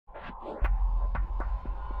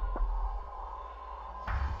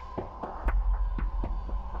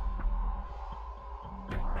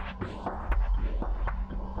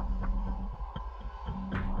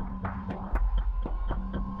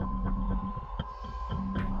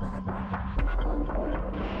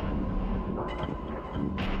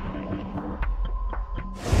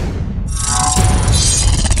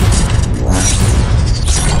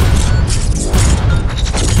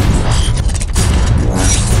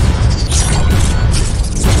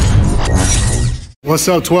What's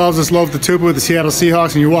up, 12s? It's Loaf the Tupa with the Seattle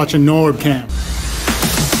Seahawks, and you're watching NorbCam.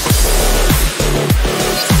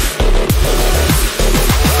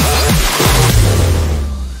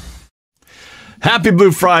 Happy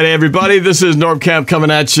Blue Friday, everybody. This is NorbCam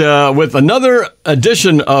coming at you with another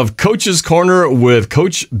edition of Coach's Corner with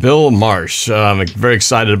Coach Bill Marsh. I'm very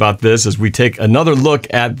excited about this as we take another look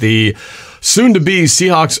at the soon-to-be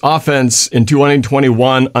Seahawks offense in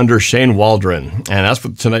 2021 under Shane Waldron. And that's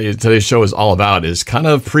what today's show is all about, is kind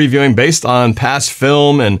of previewing based on past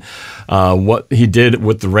film and what he did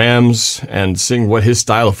with the Rams and seeing what his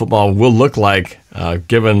style of football will look like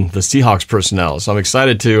given the Seahawks personnel. So I'm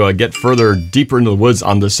excited to get further deeper into the woods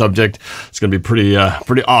on this subject. It's going to be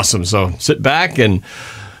pretty awesome. So sit back and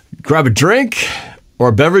grab a drink or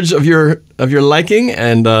a beverage of your liking,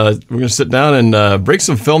 and we're going to sit down and break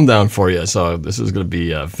some film down for you. So this is going to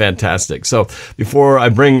be fantastic. So before I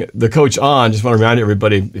bring the coach on, just want to remind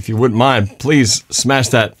everybody, if you wouldn't mind, please smash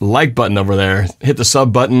that like button over there, hit the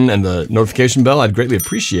sub button and the notification bell. I'd greatly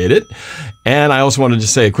appreciate it. And I also wanted to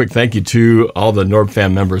say a quick thank you to all the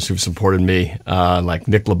NorbFam members who've supported me, like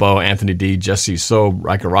Nick LeBeau, Anthony D, Jesse So,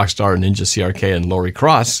 Ryker Rockstar, NINJA-CRK, and Lori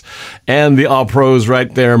Cross. And the All-Pros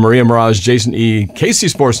right there, Maria Maraj, Jason E, Casey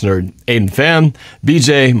Sportsnerd, Aidan, Pham,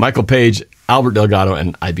 BJ, Michael Page, Albert Delgado,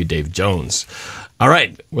 and IBeDave Jones. All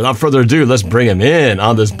right, without further ado, let's bring him in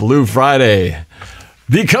on this Blue Friday.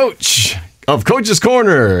 The coach of Coach's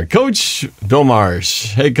Corner, Coach Bill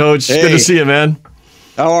Marsh. Hey, Coach. Hey. Good to see you, man.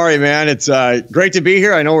 How are you, man? It's great to be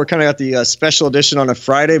here. I know we're kind of at the special edition on a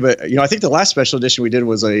Friday, but I think the last special edition we did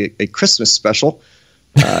was a Christmas special.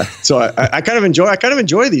 So I kind of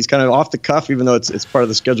enjoy these kind of off the cuff, even though it's part of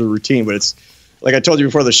the scheduled routine. But it's like I told you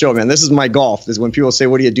before the show, man. This is my golf. This is when people say,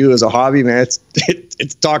 "What do you do as a hobby, man?"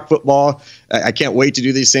 It's talk football. I can't wait to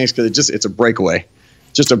do these things because it's a breakaway.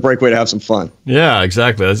 Just a breakaway to have some fun. Yeah,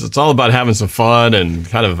 exactly. It's all about having some fun and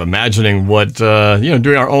kind of imagining what,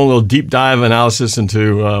 doing our own little deep dive analysis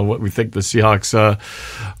into what we think the Seahawks are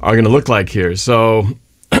going to look like here. So,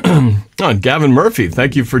 Gavin Murphy,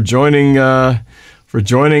 thank you for joining the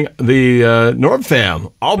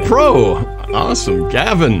NORBFAM All-Pro. Awesome.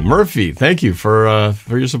 Gavin Murphy, thank you for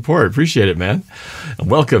your support. Appreciate it, man.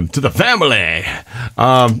 And welcome to the family.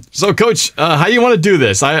 So, Coach, how do you want to do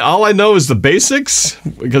this? All I know is the basics,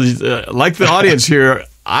 because like the audience here,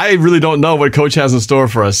 I really don't know what Coach has in store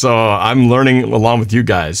for us, so I'm learning along with you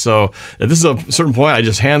guys. So at this is a certain point, I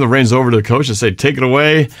just hand the reins over to the coach and say, take it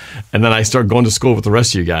away, and then I start going to school with the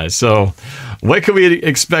rest of you guys. So what can we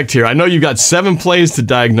expect here? I know you've got 7 plays to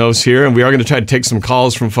diagnose here, and we are going to try to take some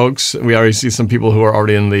calls from folks. We already see some people who are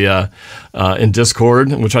already in the in Discord,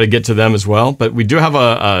 and we'll try to get to them as well. But we do have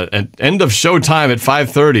an end of show time at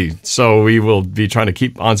 5:30, so we will be trying to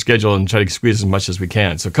keep on schedule and try to squeeze as much as we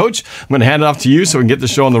can. So, Coach, I'm going to hand it off to you so we can get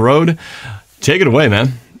the show on the road. Take it away,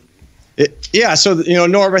 man. Yeah, so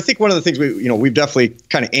Norb, I think one of the things we've definitely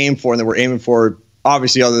kind of aimed for, and that we're aiming for,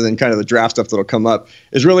 obviously, other than kind of the draft stuff that'll come up,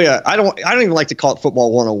 is really I don't even like to call it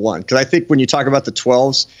football 101, because I think when you talk about the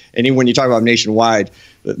 12s, and even when you talk about nationwide,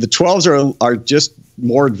 the 12s are just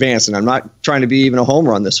more advanced. And I'm not trying to be even a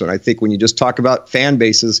homer on this one. I think when you just talk about fan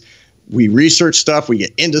bases, we research stuff, we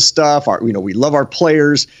get into stuff. We love our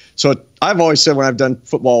players. So I've always said when I've done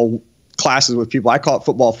football classes with people, I call it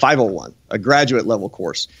football 501, a graduate level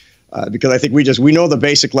course. Because I think we know the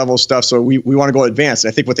basic level stuff, so we want to go advanced.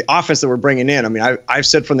 And I think with the offense that we're bringing in, I mean, I've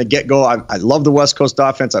said from the get-go, I love the West Coast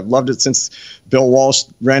offense. I've loved it since Bill Walsh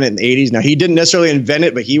ran it in the 80s. Now, he didn't necessarily invent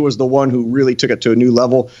it, but he was the one who really took it to a new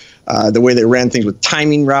level, the way they ran things with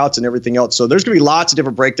timing routes and everything else. So there's going to be lots of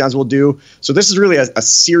different breakdowns we'll do. So this is really a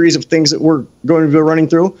series of things that we're going to be running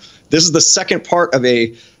through. This is the second part of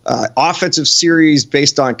a offensive series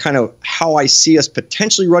based on kind of how I see us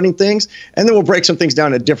potentially running things. And then we'll break some things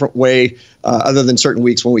down in a different way other than certain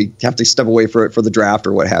weeks when we have to step away for the draft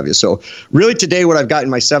or what have you. So really today what I've got in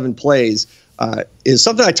my 7 plays is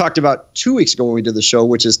something I talked about 2 weeks ago when we did the show,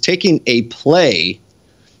 which is taking a play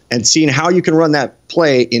and seeing how you can run that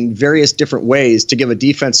play in various different ways to give a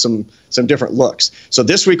defense some different looks. So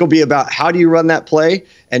this week will be about how do you run that play,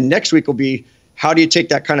 and next week will be how do you take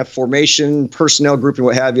that kind of formation, personnel grouping,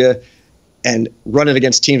 what have you, and run it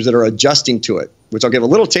against teams that are adjusting to it, which I'll give a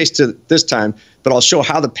little taste to this time, but I'll show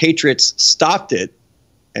how the Patriots stopped it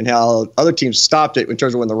and how other teams stopped it in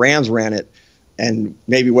terms of when the Rams ran it, and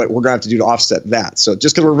maybe what we're going to have to do to offset that. So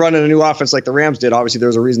just because we're running a new offense like the Rams did, obviously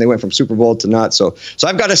there's a reason they went from Super Bowl to not. So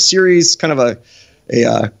I've got a series, kind of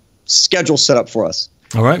a schedule set up for us.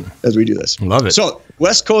 All right. As we do this. Love it. So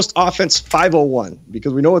West Coast offense 501,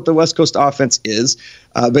 because we know what the West Coast offense is.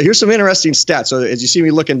 But here's some interesting stats. So as you see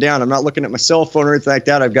me looking down, I'm not looking at my cell phone or anything like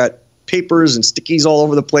that. I've got papers and stickies all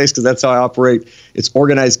over the place because that's how I operate. It's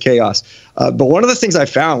organized chaos. But one of the things I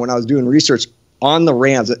found when I was doing research on the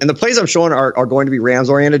Rams, and the plays I'm showing are going to be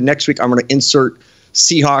Rams-oriented. Next week, I'm going to insert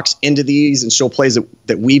Seahawks into these and show plays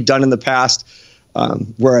that we've done in the past,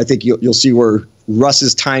 where I think you'll see where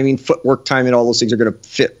Russ's timing, footwork timing, all those things are going to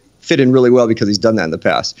fit in really well because he's done that in the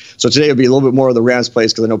past. So today will be a little bit more of the Rams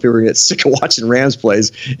plays because I know people are going to get sick of watching Rams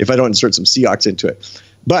plays if I don't insert some Seahawks into it.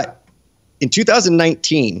 But in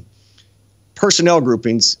 2019, personnel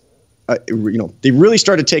groupings, they really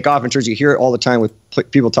started to take off in terms of you hear it all the time with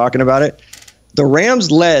people talking about it. The Rams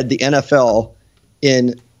led the NFL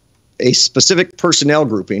in a specific personnel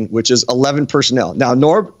grouping, which is 11 personnel. Now,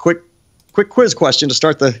 Norb, quick quiz question to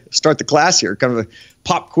start the class here, kind of a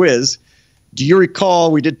pop quiz. Do you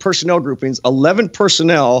recall we did personnel groupings, 11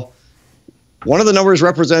 personnel? One of the numbers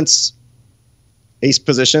represents a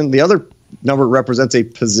position, the other number represents a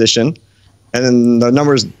position, and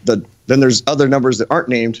then then there's other numbers that aren't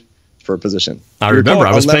named for a position. I remember.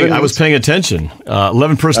 I was paying attention.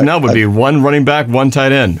 11 personnel would be one running back, one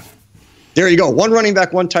tight end. There you go. One running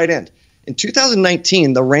back, one tight end. In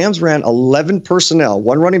 2019, the Rams ran 11 personnel,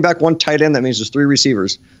 one running back, one tight end. That means there's 3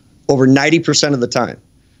 receivers over 90% of the time.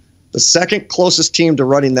 The second closest team to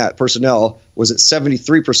running that personnel was at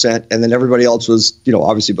 73%, and then everybody else was,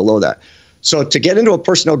 obviously below that. So to get into a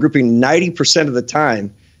personnel grouping 90% of the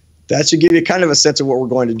time, that should give you kind of a sense of what we're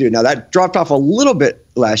going to do. Now, that dropped off a little bit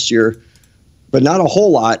last year, but not a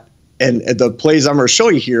whole lot. And the plays I'm going to show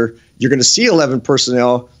you here, you're going to see 11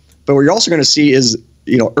 personnel, but what you're also going to see is,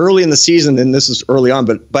 early in the season, and this is early on,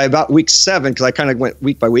 but by about week 7, because I kind of went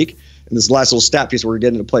week by week, and this last little stat piece we're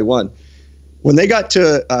getting to play 1. When they got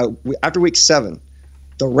to after week 7,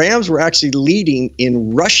 the Rams were actually leading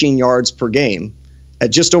in rushing yards per game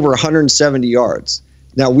at just over 170 yards.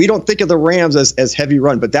 Now, we don't think of the Rams as heavy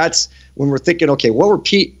run, but that's when we're thinking, okay, what were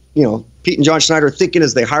Pete and John Schneider thinking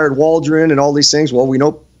as they hired Waldron and all these things? Well, we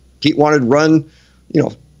know Pete wanted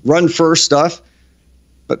run first stuff,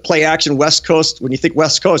 but play action West Coast. When you think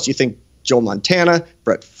West Coast, you think Joe Montana,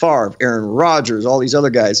 Brett Favre, Aaron Rodgers, all these other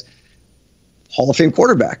guys, Hall of Fame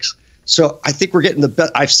quarterbacks. So I think we're getting the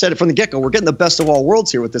best. I've said it from the get-go. We're getting the best of all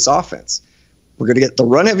worlds here with this offense. We're going to get the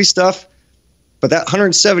run-heavy stuff, but that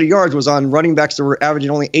 170 yards was on running backs that were averaging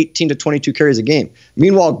only 18 to 22 carries a game.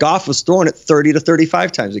 Meanwhile, Goff was throwing it 30 to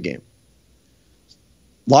 35 times a game.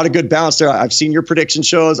 A lot of good balance there. I've seen your prediction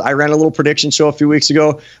shows. I ran a little prediction show a few weeks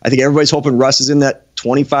ago. I think everybody's hoping Russ is in that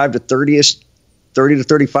 25 to 30-ish, 30 to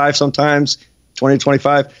 35 sometimes, 20 to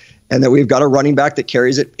 25, and that we've got a running back that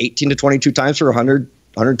carries it 18 to 22 times for 100,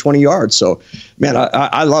 120 yards. So, man,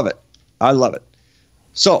 I love it. I love it.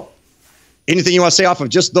 So, anything you want to say off of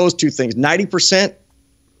just those two things? 90%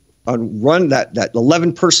 on run that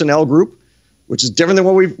 11 personnel group, which is different than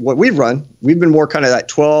what we've run. We've been more kind of that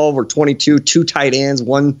 12 or 22, 2 tight ends,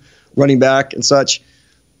 1 running back and such.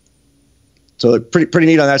 So pretty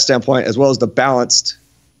neat on that standpoint, as well as the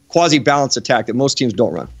quasi-balanced attack that most teams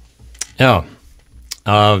don't run. Yeah.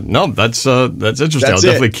 No, that's interesting. I'll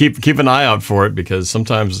definitely keep an eye out for it because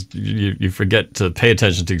sometimes you forget to pay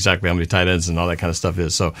attention to exactly how many tight ends and all that kind of stuff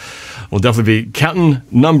is. So we'll definitely be counting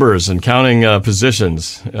numbers and counting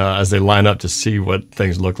positions as they line up to see what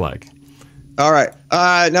things look like. All right.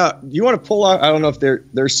 Now, you want to pull out? I don't know if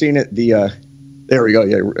they're seeing it. There we go.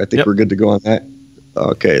 Yeah, I think we're good to go on that.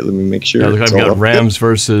 Okay, let me make sure. Yeah, I've got Rams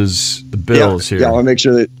versus the Bills here. Yeah, I want to make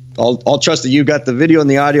sure that I'll trust that you got the video and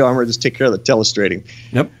the audio. I'm going to just take care of the telestrating.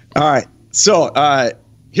 Yep. All right. So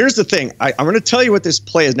here's the thing. I'm going to tell you what this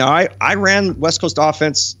play is. Now, I ran West Coast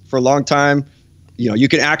offense for a long time. You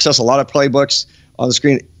can access a lot of playbooks on the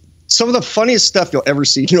screen. Some of the funniest stuff you'll ever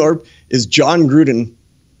see, Norb, is John Gruden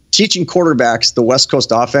teaching quarterbacks the West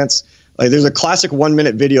Coast offense. Like, there's a classic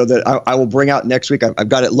 1-minute video that I will bring out next week. I've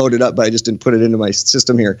got it loaded up, but I just didn't put it into my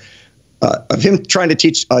system here, of him trying to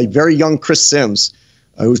teach a very young Chris Sims,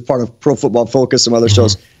 who's part of Pro Football Focus, some other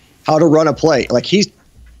shows, how to run a play. Like, he's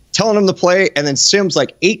telling him the play, and then Sims,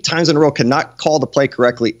 8 times in a row, cannot call the play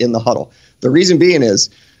correctly in the huddle. The reason being is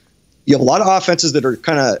you have a lot of offenses that are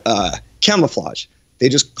kind of camouflage. They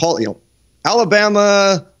just call it,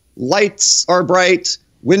 Alabama, lights are bright,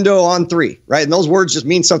 window on 3, right? And those words just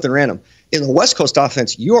mean something random. In the West Coast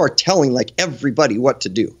offense, you are telling everybody what to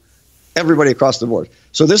do, everybody across the board.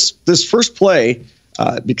 So this first play,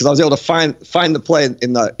 because I was able to find the play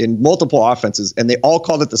in multiple offenses, and they all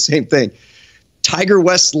called it the same thing. Tiger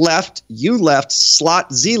West left, U left,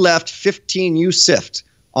 slot Z left, 15 U sift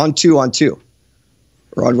on 2 on 2,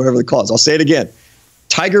 or on whatever they call it. I'll say it again.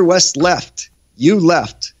 Tiger West left, U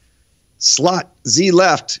left, slot Z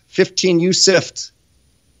left, 15 U sift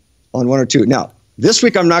on 1 or 2. Now, this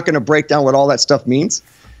week I'm not going to break down what all that stuff means,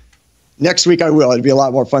 Next week I will. It'll be a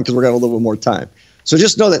lot more fun because we're going to have a little bit more time. So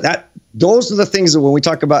just know that those are the things that when we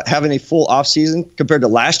talk about having a full off season compared to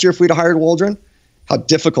last year, if we'd have hired Waldron, how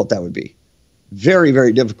difficult that would be. Very,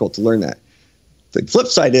 very difficult to learn that. The flip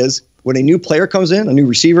side is when a new player comes in, a new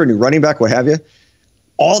receiver, a new running back, what have you,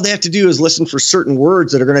 all they have to do is listen for certain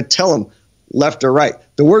words that are going to tell them left or right.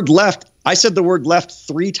 The word left, I said the word left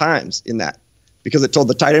 3 times in that because it told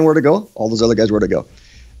the tight end where to go, all those other guys where to go.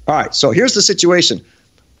 All right, so here's the situation.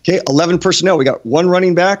 Okay, 11 personnel. We got 1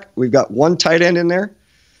 running back. We've got 1 tight end in there.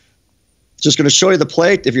 Just going to show you the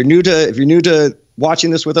play. If you're new to watching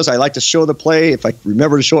this with us, I like to show the play. If I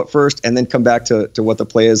remember to show it first, and then come back to what the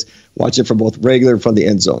play is. Watch it from both regular and from the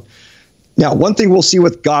end zone. Now, one thing we'll see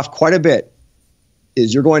with Goff quite a bit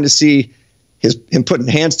is you're going to see him putting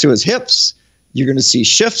hands to his hips. You're going to see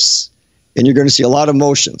shifts, and you're going to see a lot of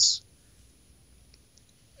motions.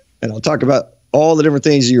 And I'll talk about all the different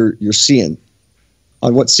things you're seeing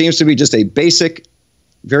on what seems to be just a basic,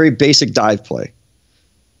 very basic dive play.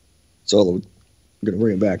 So I'm going to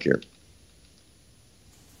bring it back here.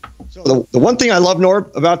 So the one thing I love,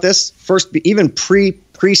 Norb, about this, first, even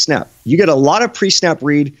pre-snap, you get a lot of pre-snap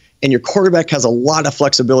read, and your quarterback has a lot of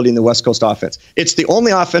flexibility in the West Coast offense. It's the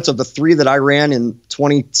only offense of the 3 that I ran in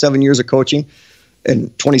 27 years of coaching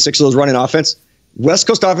and 26 of those running offense. West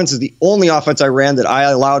Coast offense is the only offense I ran that I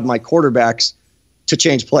allowed my quarterbacks to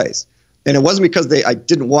change plays. And it wasn't because I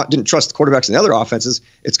didn't trust the quarterbacks in the other offenses.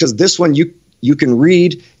 It's because this one you can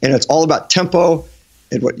read, and it's all about tempo.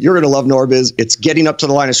 And what you're going to love, Norb, is it's getting up to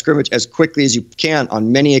the line of scrimmage as quickly as you can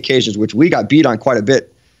on many occasions, which we got beat on quite a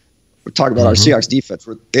bit. We're talking about our Seahawks defense.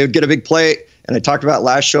 Where they would get a big play, and I talked about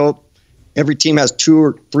last show, every team has 2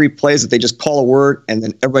 or 3 plays that they just call a word, and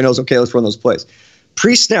then everybody knows, okay, let's run those plays.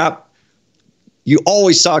 Pre-snap, you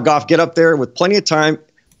always saw Goff get up there with plenty of time,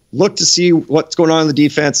 look to see what's going on in the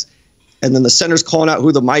defense, and then the center's calling out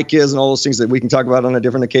who the mic is and all those things that we can talk about on a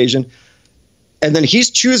different occasion. And then he's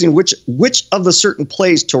choosing which of the certain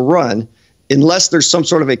plays to run unless there's some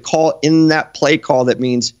sort of a call in that play call that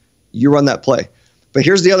means you run that play. But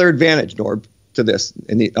here's the other advantage, Norb, to this.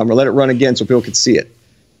 And I'm going to let it run again so people can see it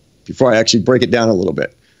before I actually break it down a little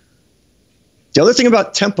bit. The other thing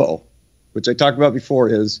about tempo, which I talked about before,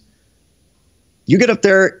 is you get up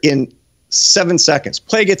there in 7 seconds.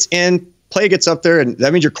 Play gets in, play gets up there, and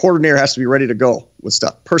that means your coordinator has to be ready to go with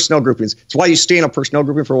stuff. Personnel groupings. It's why you stay in a personnel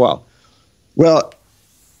grouping for a while. Well,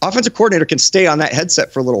 offensive coordinator can stay on that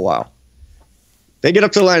headset for a little while. They get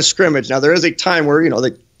up to the line of scrimmage. Now, there is a time where,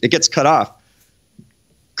 it gets cut off.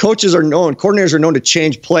 Coordinators are known to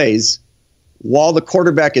change plays while the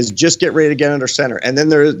quarterback is just getting ready to get under center. And then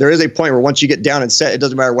there is a point where once you get down and set, it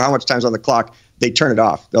doesn't matter how much time's on the clock, they turn it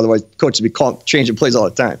off. Otherwise, coaches would be changing plays all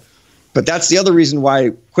the time. But that's the other reason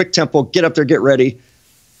why quick tempo, get up there, get ready.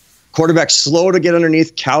 Quarterback slow to get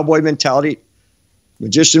underneath, cowboy mentality,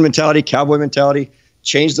 magician mentality, cowboy mentality,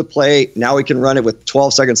 change the play. Now we can run it with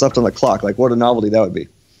 12 seconds left on the clock. Like, what a novelty that would be.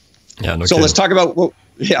 Yeah, no so kidding. let's talk about what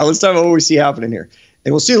we see happening here.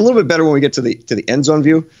 And we'll see it a little bit better when we get to the end zone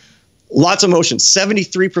view. Lots of motion.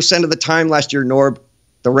 73% of the time last year, Norb,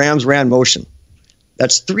 the Rams ran motion.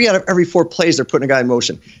 That's 3 out of every 4 plays they're putting a guy in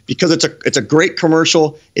motion because it's a great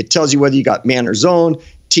commercial. It tells you whether you got man or zone.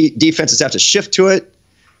 Defenses have to shift to it.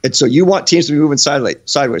 And so you want teams to be moving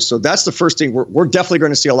sideways. So that's the first thing. We're definitely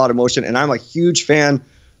going to see a lot of motion. And I'm a huge fan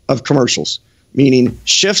of commercials, meaning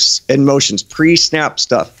shifts and motions, pre-snap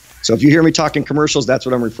stuff. So if you hear me talking commercials, that's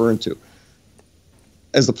what I'm referring to.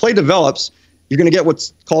 As the play develops, you're going to get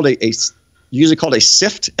what's called usually called a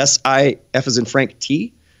SIFT, S-I-F as in Frank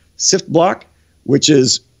T, SIFT block, which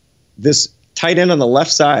is this tight end on the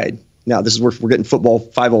left side. Now, this is where we're getting football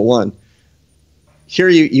 501. Here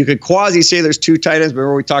you could quasi say there's 2 tight ends.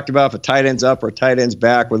 Remember we talked about if a tight end's up or a tight end's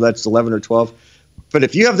back, whether that's 11 or 12. But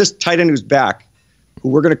if you have this tight end who's back, who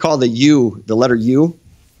we're going to call the U, the letter U,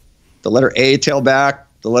 the letter A tailback,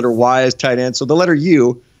 the letter Y is tight end. So the letter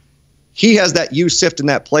U, he has that U sift in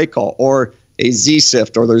that play call, or a Z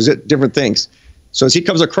sift, or there's different things. So as he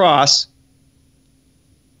comes across,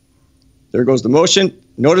 there goes the motion.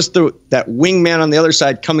 Notice that wingman on the other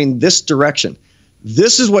side coming this direction.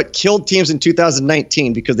 This is what killed teams in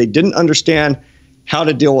 2019 because they didn't understand how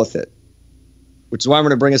to deal with it, which is why I'm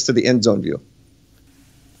going to bring us to the end zone view.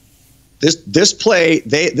 This play,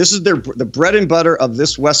 this is the bread and butter of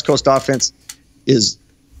this West Coast offense is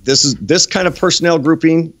this kind of personnel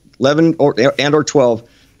grouping, 11 or 12,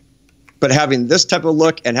 but having this type of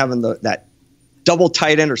look and having that double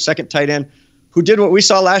tight end or second tight end who did what we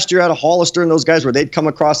saw last year out of Hollister and those guys where they'd come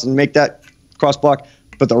across and make that cross block.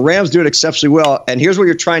 But the Rams do it exceptionally well. And here's what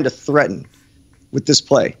you're trying to threaten with this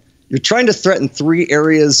play. You're trying to threaten 3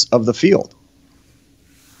 areas of the field.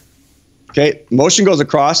 Okay, motion goes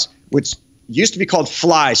across, which used to be called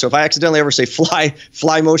fly. So if I accidentally ever say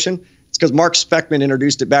fly motion, it's because Mark Speckman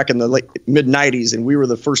introduced it back in the mid-'90s, and we were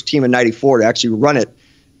the first team in '94 to actually run it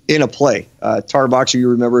in a play. Tarboxer, you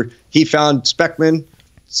remember, he found Speckman,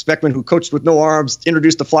 who coached with no arms,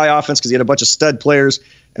 introduced the fly offense because he had a bunch of stud players.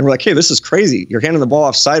 And we're like, hey, this is crazy. You're handing the ball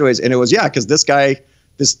off sideways. And it was, yeah, because this guy,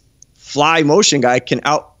 this fly motion guy can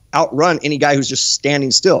outrun any guy who's just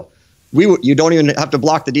standing still. You don't even have to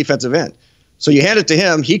block the defensive end. So you hand it to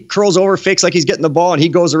him. He curls over, fakes like he's getting the ball, and he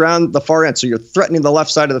goes around the far end. So you're threatening the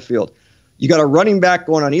left side of the field. You got a running back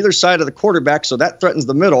going on either side of the quarterback, so that threatens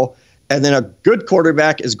the middle. And then a good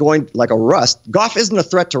quarterback is going like a Russ. Goff isn't a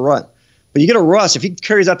threat to run. But you get a Russ, if he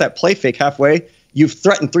carries out that play fake halfway, you've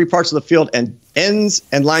threatened 3 parts of the field, and ends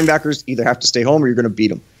and linebackers either have to stay home or you're going to beat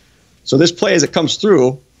them. So this play, as it comes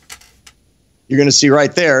through, you're going to see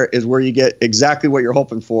right there is where you get exactly what you're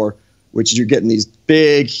hoping for, which is you're getting these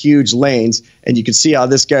big, huge lanes, and you can see how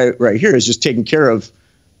this guy right here is just taking care of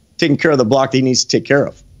the block that he needs to take care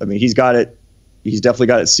of. I mean, he's got it. He's definitely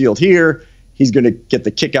got it sealed here. He's going to get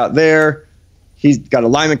the kick out there. He's got a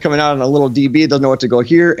lineman coming out on a little DB, doesn't know what to go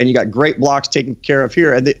here, and you got great blocks taken care of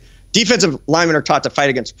here. And the defensive linemen are taught to fight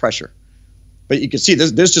against pressure. But you can see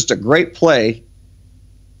this is just a great play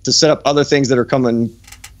to set up other things that are coming.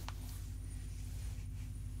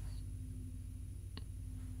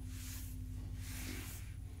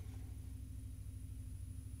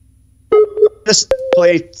 This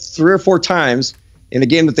play 3 or 4 times in a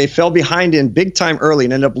game that they fell behind in big time early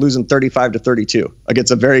and ended up losing 35-32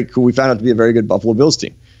 against we found out to be a very good Buffalo Bills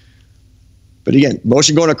team. But again,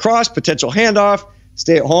 motion going across, potential handoff,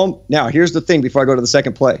 stay at home. Now, here's the thing before I go to the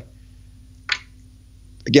second play.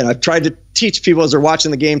 Again, I've tried to teach people as they're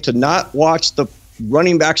watching the game to not watch the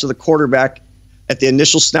running backs or the quarterback at the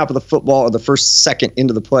initial snap of the football or the first second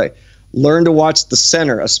into the play. Learn to watch the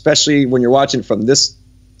center, especially when you're watching from this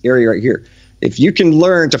area right here. If you can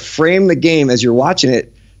learn to frame the game as you're watching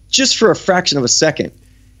it just for a fraction of a second,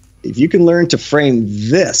 if you can learn to frame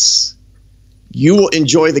this, you will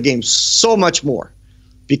enjoy the game so much more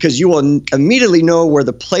because you will immediately know where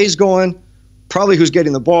the play's going, probably who's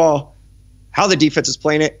getting the ball, how the defense is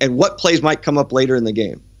playing it, and what plays might come up later in the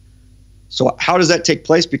game. So how does that take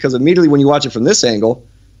place? Because immediately when you watch it from this angle,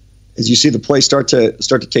 as you see the play start to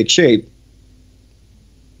take shape,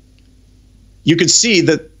 you can see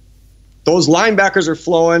that those linebackers are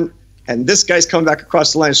flowing, and this guy's coming back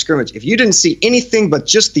across the line of scrimmage. If you didn't see anything but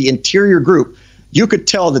just the interior group, you could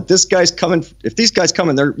tell that this guy's coming. If these guys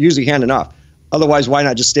come in, they're usually handing off. Otherwise, why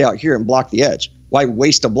not just stay out here and block the edge? Why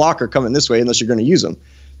waste a blocker coming this way unless you're going to use them?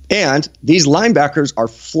 And these linebackers are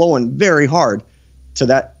flowing very hard to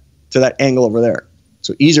that angle over there.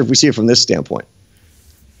 So easier if we see it from this standpoint.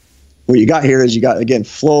 What you got here is you got, again,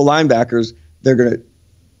 flow linebackers.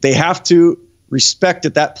 They have to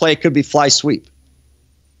respect that play could be fly sweep.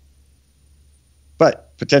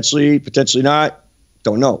 But potentially not,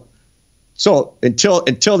 don't know. So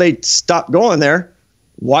until they stop going there,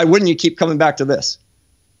 why wouldn't you keep coming back to this?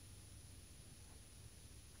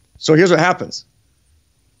 So here's what happens.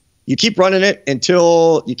 You keep running it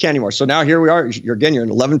until you can't anymore. So now here we are. You're in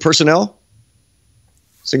 11 personnel.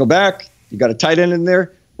 Single back. You got a tight end in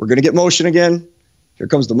there. We're going to get motion again. Here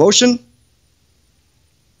comes the motion.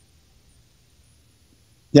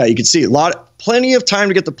 Yeah, you can see plenty of time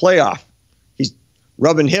to get the play off. He's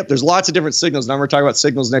rubbing hip. There's lots of different signals. Now we're talking about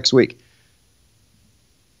signals next week.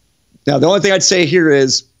 Now, the only thing I'd say here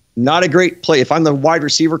is not a great play. If I'm the wide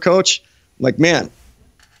receiver coach, I'm like, man,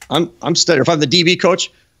 I'm studying. If I'm the DB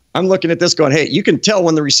coach, I'm looking at this going, hey, you can tell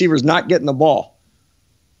when the receiver's not getting the ball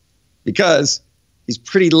because he's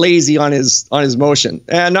pretty lazy on his motion.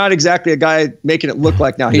 And not exactly a guy making it look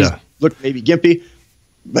like now. He's looked maybe gimpy.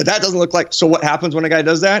 But that doesn't look like. So what happens when a guy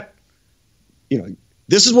does that?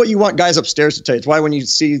 This is what you want guys upstairs to tell you. It's why when you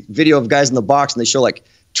see video of guys in the box and they show like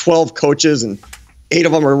 12 coaches and 8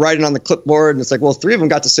 of them are writing on the clipboard, and it's like, well, 3 of them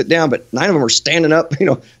got to sit down, but 9 of them are standing up.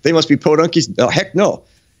 They must be podunkies. Oh, heck no.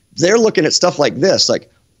 They're looking at stuff like this. Like,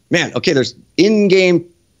 man, okay, there's in-game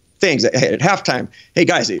things at halftime. Hey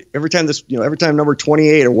guys, every time number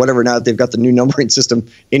 28 or whatever, now that they've got the new numbering system,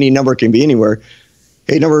 any number can be anywhere.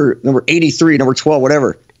 Hey, number 83, number 12,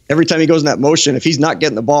 whatever. Every time he goes in that motion, if he's not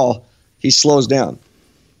getting the ball, he slows down.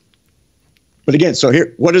 But again, so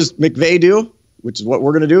here, what does McVay do? Which is what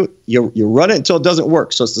we're going to do. You run it until it doesn't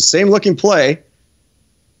work. So it's the same looking play,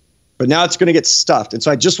 but now it's going to get stuffed. And so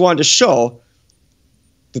I just wanted to show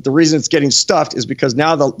that the reason it's getting stuffed is because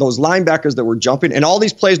now those linebackers that were jumping, and all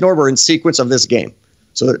these plays, Norb, are in sequence of this game.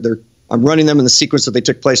 So I'm running them in the sequence that they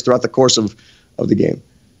took place throughout the course of the game.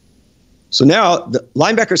 So now the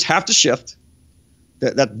linebackers have to shift.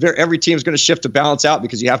 Every team is going to shift to balance out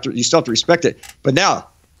because you still have to respect it. But now,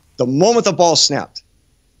 the moment the ball snapped,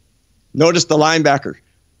 notice the linebacker.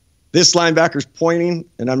 This linebacker's pointing,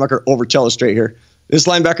 and I'm not going to overtell it straight here. This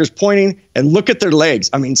linebacker's pointing, and look at their legs.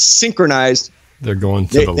 I mean, synchronized. They're going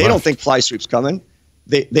to the left. They don't think fly sweep's coming.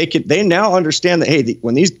 They now understand that, hey,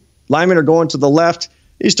 when these linemen are going to the left,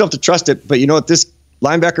 you still have to trust it. But you know what this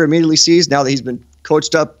linebacker immediately sees now that he's been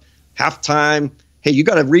coached up halftime? Hey, you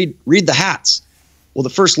got to read the hats. Well, the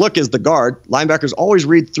first look is the guard. Linebackers always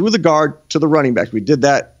read through the guard to the running back. We did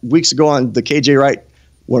that weeks ago on the KJ Wright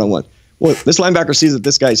one-on-one. Well, this linebacker sees that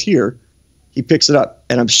this guy's here. He picks it up.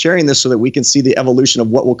 And I'm sharing this so that we can see the evolution of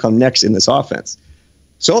what will come next in this offense.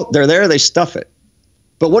 So they're there. They stuff it.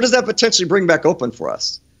 But what does that potentially bring back open for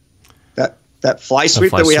us? That fly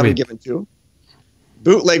sweep that we haven't given to.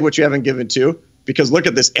 Bootleg, which you haven't given to. Because look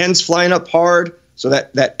at this. End's flying up hard. So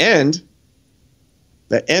that end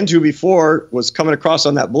who before was coming across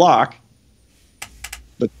on that block,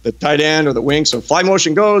 the tight end or the wing. So fly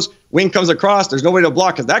motion goes, wing comes across. There's nobody to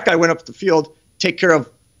block because that guy went up the field, take care of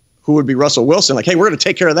who would be Russell Wilson. Like, hey, we're going to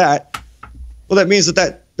take care of that. Well, that means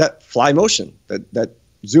that fly motion, that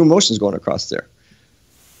zoom motion is going across there.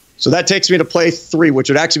 So that takes me to play 3, which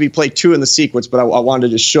would actually be play 2 in the sequence. But I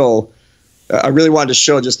wanted to show, I really wanted to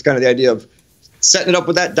show just kind of the idea of setting it up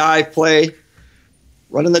with that dive play,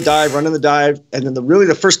 running the dive, and then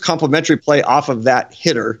the first complementary play off of that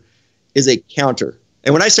hitter is a counter.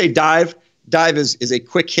 And when I say dive is a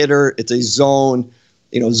quick hitter. It's a zone,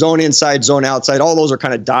 zone inside, zone outside. All those are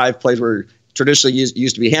kind of dive plays where traditionally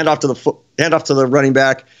used to be hand off to the running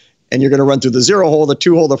back, and you're going to run through the 0 hole, the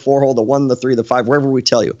 2 hole, the 4 hole, the 1, the 3, the 5, wherever we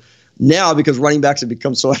tell you. Now, because running backs have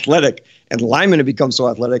become so athletic and linemen have become so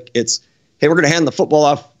athletic, it's, hey, we're going to hand the football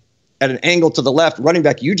off at an angle to the left. Running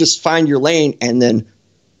back, you just find your lane and then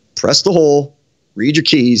press the hole, read your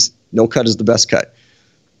keys. No cut is the best cut.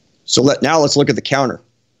 So now let's look at the counter.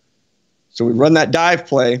 So we run that dive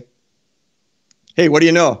play. Hey, what do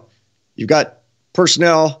you know? You've got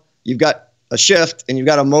personnel, you've got a shift, and you've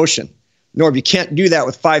got a motion. Norb, you can't do that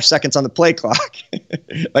with 5 seconds on the play clock.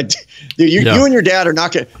 Like, dude, you and your dad are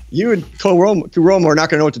not going to, you and Kuromo are not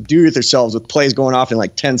going to know what to do with yourselves with plays going off in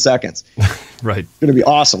like 10 seconds. Right. It's going to be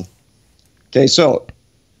awesome. Okay, so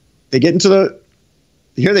they get into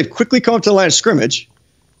here they've quickly come up to the line of scrimmage,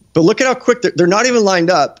 but look at how quick they're not even lined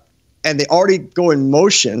up, and they already go in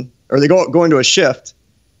motion, or they go into a shift,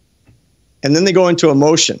 and then they go into a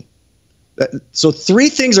motion. So 3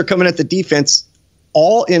 things are coming at the defense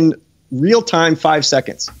all in real time, 5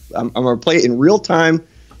 seconds. I'm going to play it in real time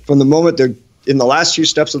from the moment they're in the last few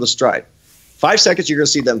steps of the stride. 5 seconds, you're going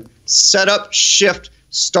to see them set up, shift,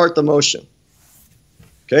 start the motion.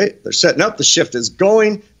 Okay, they're setting up. The shift is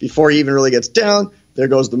going before he even really gets down. There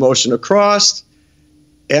goes the motion across.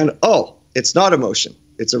 And, it's not a motion.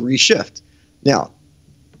 It's a reshift. Now,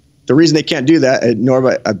 the reason they can't do that,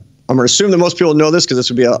 Norb, I'm going to assume that most people know this because this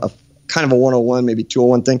would be a kind of a 101, maybe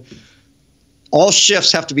 201 thing. All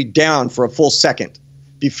shifts have to be down for a full second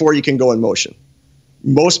before you can go in motion.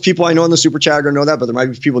 Most people I know in the super chat are going to know that, but there might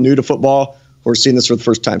be people new to football who are seeing this for the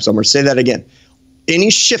first time. So I'm going to say that again. Any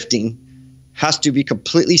shifting has to be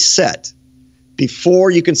completely set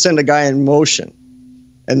before you can send a guy in motion.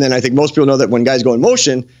 And then I think most people know that when guys go in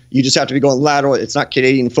motion, you just have to be going lateral. It's not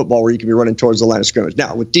Canadian football where you can be running towards the line of scrimmage.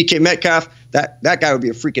 Now, with DK Metcalf, that guy would be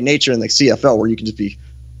a freak of nature in the CFL where you can just be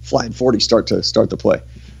flying 40 start the play.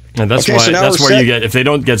 And that's where you get, if they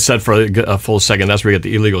don't get set for a full second, that's where you get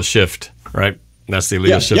the illegal shift, right? That's the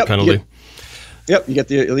illegal shift penalty. Yep, you get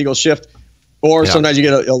the illegal shift. Or sometimes you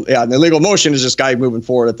get an illegal motion is just guy moving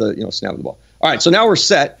forward at the snap of the ball. All right, so now we're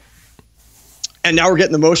set, and now we're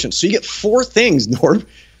getting the motion. So you get 4 things, Norb.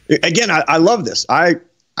 Again, I love this. I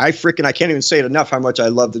can't even say it enough how much I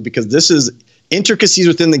loved it, because this is intricacies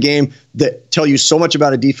within the game that tell you so much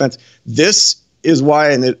about a defense. This is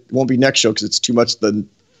why, and it won't be next show because it's too much. The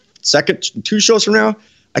second 2 shows from now,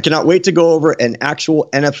 I cannot wait to go over an actual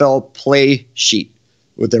NFL play sheet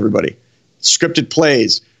with everybody. Scripted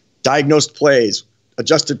plays, diagnosed plays,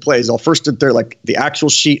 adjusted plays. I'll first sit there, like the actual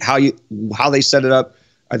sheet, how they set it up.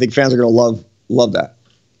 I think fans are going to love that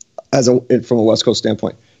from a West Coast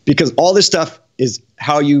standpoint, because all this stuff is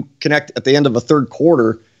how you connect at the end of a third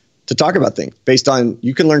quarter to talk about things based on,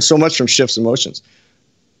 you can learn so much from shifts and motions.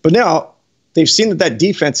 But now they've seen that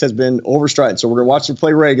defense has been overstrided. So we're going to watch them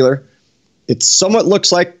play regular. It somewhat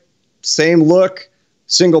looks like same look,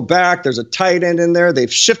 single back. There's a tight end in there.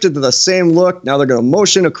 They've shifted to the same look. Now they're going to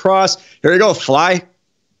motion across. Here you go, fly.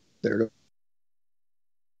 There you go.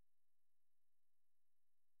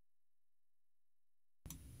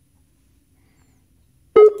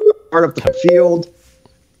 Part of the field.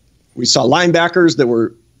 We saw linebackers that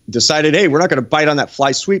were decided, hey, we're not going to bite on that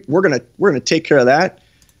fly sweep. We're gonna take care of that.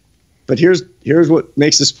 But here's what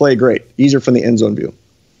makes this play great. Easier from the end zone view.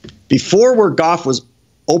 Before where Goff was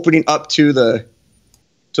opening up to the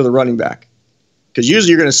running back, because usually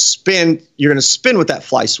you're going to spin with that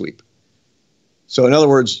fly sweep. So in other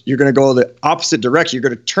words, you're going to go the opposite direction. You're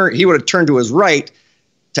going to turn. He would have turned to his right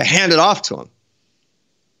to hand it off to him.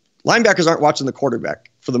 Linebackers aren't watching the quarterback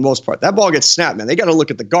for the most part. That ball gets snapped, man. They got to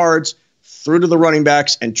look at the guards, through to the running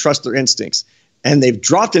backs, and trust their instincts. And they've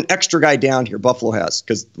dropped an extra guy down here, Buffalo has,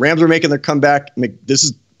 because Rams are making their comeback. This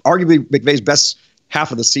is arguably McVay's best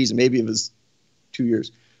half of the season, maybe of his 2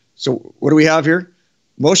 years. So what do we have here?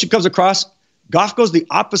 Motion comes across. Goff goes the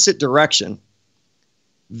opposite direction.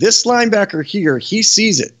 This linebacker here, he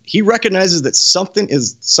sees it. He recognizes that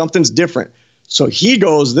something's different. So he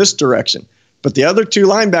goes this direction. But the other two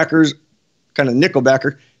linebackers, kind of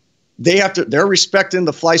nickelbacker, they're respecting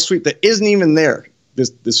the fly sweep that isn't even there,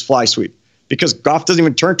 this fly sweep, because Goff doesn't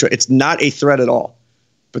even turn to it. It's not a threat at all,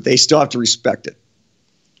 but they still have to respect it.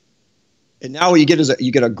 And now what you get is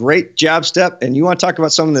you get a great jab step, and you want to talk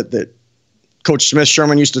about something that Coach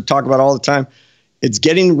Smith-Sherman used to talk about all the time. It's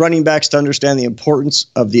getting running backs to understand the importance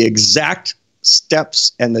of the exact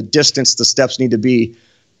steps and the distance the steps need to be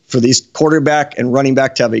for these quarterback and running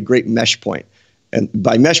back to have a great mesh point. And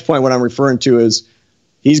by mesh point, what I'm referring to is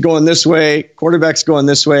he's going this way, quarterback's going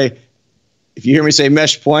this way. If you hear me say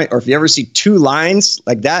mesh point, or if you ever see two lines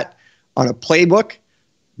like that on a playbook,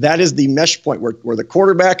 that is the mesh point where the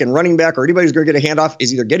quarterback and running back or anybody who's going to get a handoff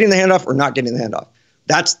is either getting the handoff or not getting the handoff.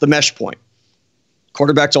 That's the mesh point.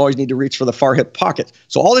 Quarterbacks always need to reach for the far hip pocket.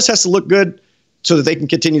 So all this has to look good so that they can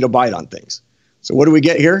continue to bite on things. So what do we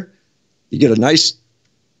get here? You get a nice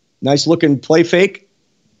looking play fake.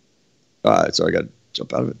 Sorry, I got to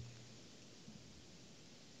jump out of it.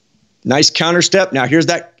 Nice counter step. Now here's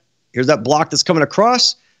that block that's coming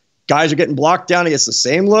across. Guys are getting blocked down. It's the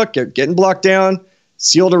same look. They're getting blocked down,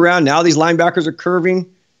 sealed around. Now these linebackers are curving,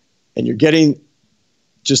 and you're getting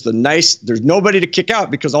just a nice. There's nobody to kick out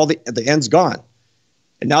because all the end's gone,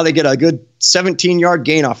 and now they get a good 17-yard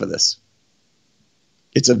gain off of this.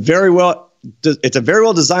 It's a very well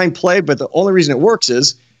designed play, but the only reason it works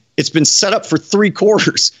is it's been set up for 3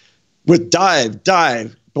 quarters with dive,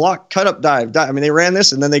 block, cut up, dive. I mean, they ran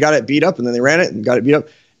this, and then they got it beat up, and then they ran it and got it beat up.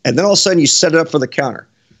 And then all of a sudden you set it up for the counter.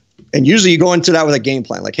 And usually you go into that with a game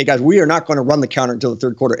plan. Like, hey, guys, we are not going to run the counter until the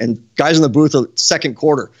third quarter. And guys in the booth are second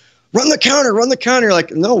quarter. Run the counter. You're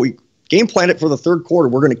like, no, we game planned it for the third quarter.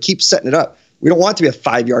 We're going to keep setting it up. We don't want it to be a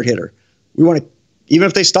 5-yard hitter. We want to, even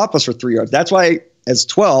if they stop us for 3 yards. That's why as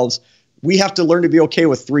 12s, we have to learn to be okay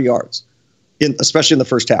with 3 yards, especially in the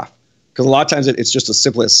first half. Because a lot of times it's just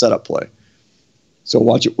simply a setup play. So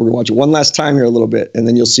we're going to watch it one last time here a little bit, and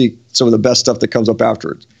then you'll see some of the best stuff that comes up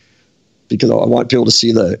afterwards. Because I want people to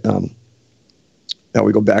see now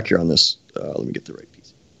we go back here on this. Let me get the right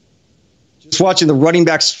piece. Just watching the running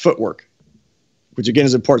back's footwork, which again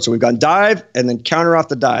is important. So we've gone dive and then counter off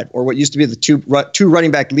the dive, or what used to be the two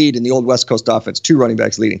running back lead in the old West Coast offense, 2 running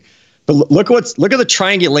backs leading. But look at the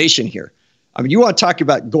triangulation here. I mean, you want to talk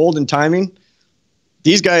about golden timing.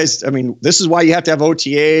 These guys, I mean, this is why you have to have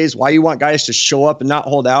OTAs, why you want guys to show up and not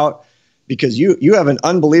hold out, because you have an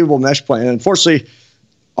unbelievable mesh point. And unfortunately,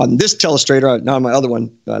 on this telestrator, not on my other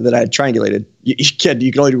one that I had triangulated, you can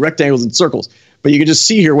only do rectangles and circles. But you can just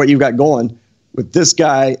see here what you've got going with this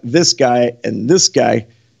guy, and this guy.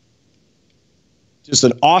 Just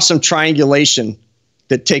an awesome triangulation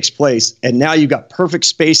that takes place. And now you've got perfect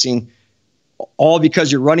spacing, all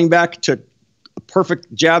because your running back took a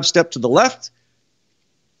perfect jab step to the left.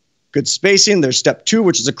 Good spacing. There's step 2,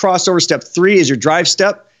 which is a crossover. Step 3 is your drive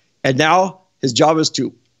step. And now his job is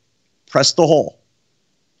to press the hole.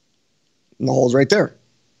 And the hole's right there.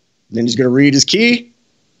 And then he's going to read his key.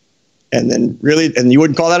 And then and you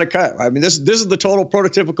wouldn't call that a cut. I mean, this is the total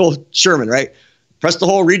prototypical Sherman, right? Press the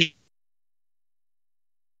hole, read.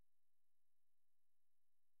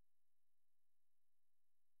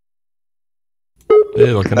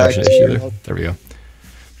 Little connection issue there. There we go.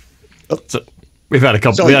 So we've had a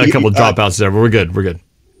couple. We had a couple dropouts there, but we're good. We're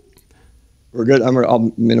good.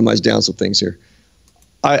 I'll minimize down some things here.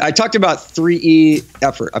 I talked about 3E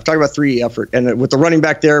effort. I've talked about 3E effort, and with the running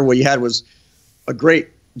back there, what you had was a great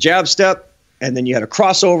jab step, and then you had a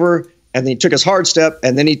crossover, and then he took his hard step,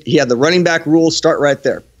 and then he had the running back rule start right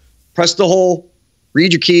there. Press the hole,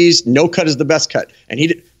 read your keys. No cut is the best cut, and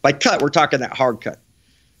by cut we're talking that hard cut.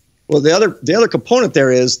 Well, the other component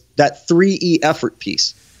there is that 3E effort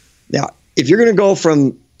piece. Now, if you're going to go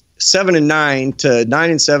from 7 and 9 to 9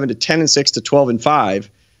 and 7 to 10 and 6 to 12 and 5,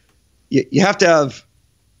 you have to have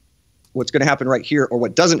what's going to happen right here or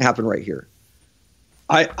what doesn't happen right here.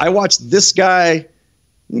 I watched this guy,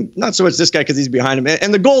 not so much this guy because he's behind him.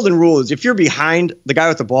 And the golden rule is if you're behind the guy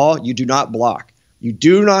with the ball, you do not block. You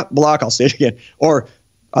do not block. I'll say it again. Or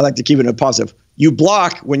I like to keep it in a positive. You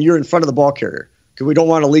block when you're in front of the ball carrier because we don't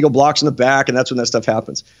want illegal blocks in the back, and that's when that stuff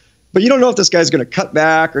happens. But you don't know if this guy's going to cut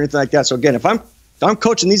back or anything like that. So again, if I'm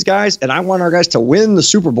coaching these guys and I want our guys to win the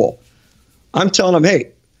Super Bowl, I'm telling them,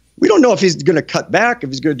 hey, we don't know if he's going to cut back, if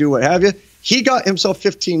he's going to do what have you. He got himself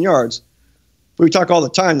 15 yards. But we talk all the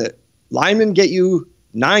time that linemen get you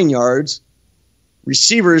 9 yards.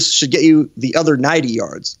 Receivers should get you the other 90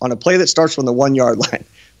 yards on a play that starts from the 1 yard line.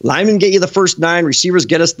 Linemen get you the first 9. Receivers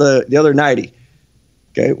get us the other 90.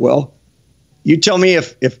 Okay, well, you tell me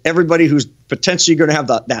if everybody who's potentially going to have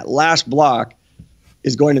that last block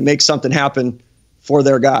is going to make something happen for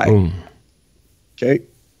their guy. Boom. Okay.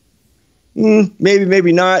 Maybe,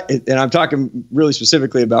 maybe not. And I'm talking really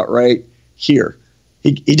specifically about right here.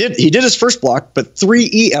 He did his first block, but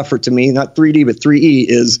 3E effort to me, not 3D, but 3E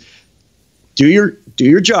is do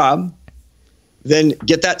your job, then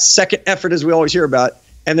get that second effort as we always hear about.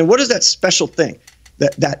 And then what is that special thing?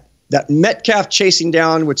 That Metcalf chasing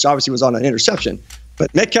down, which obviously was on an interception,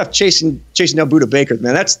 but Metcalf chasing down Buda Baker,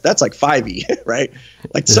 man, that's like 5E, right?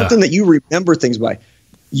 Like something that you remember things by.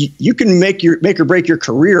 You can make or break your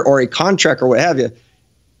career or a contract or what have you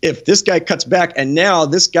if this guy cuts back and now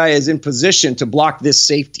this guy is in position to block this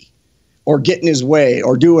safety or get in his way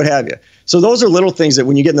or do what have you. So those are little things that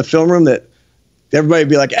when you get in the film room that everybody would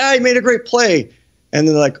be like, he made a great play. And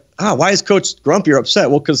then they're like, why is coach grumpy or upset?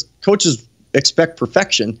 Well, because coaches expect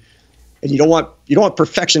perfection. And you don't want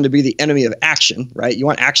perfection to be the enemy of action, right? You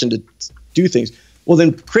want action to do things. Well,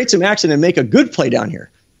 then create some action and make a good play down here.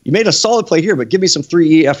 You made a solid play here, but give me some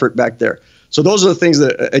 3E effort back there. So those are the things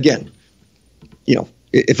that, again,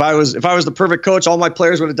 if I was the perfect coach, all my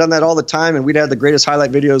players would have done that all the time, and we'd have the greatest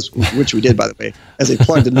highlight videos, which we did, by the way, as they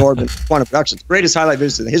plugged in Norb and Quantum Productions. Greatest highlight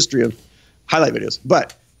videos in the history of highlight videos.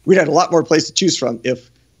 But we'd had a lot more plays to choose from if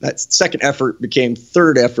that second effort became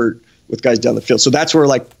third effort with guys down the field. So that's where,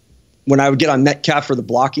 like, when I would get on Metcalf for the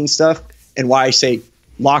blocking stuff and why I say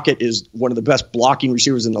Lockett is one of the best blocking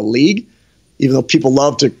receivers in the league, even though people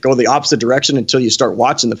love to go the opposite direction until you start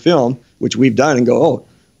watching the film, which we've done, and go, oh,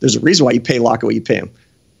 there's a reason why you pay Lockett what you pay him,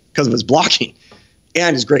 because of his blocking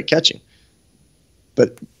and his great catching.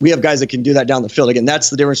 But we have guys that can do that down the field. Again, that's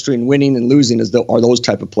the difference between winning and losing are those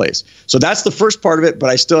type of plays. So that's the first part of it, but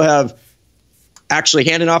I still have actually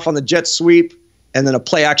handing off on the jet sweep and then a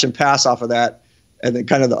play action pass off of that, and then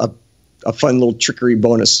kind of a fun little trickery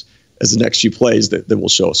bonus as the next few plays that we'll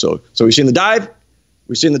show. So we've seen the dive.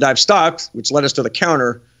 We've seen the dive stopped, which led us to the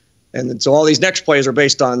counter. And then, so all these next plays are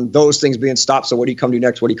based on those things being stopped. So what do you come to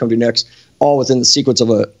next? What do you come to next? All within the sequence of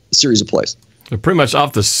a series of plays. So pretty much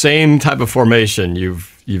off the same type of formation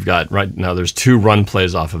you've got right now. There's 2 run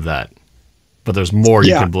plays off of that, but there's more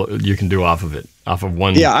you can do off of it, off of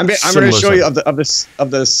one. Yeah, I'm going to show you of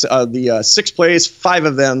the 6 plays. 5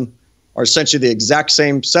 of them are essentially the exact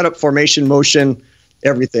same setup, formation, motion,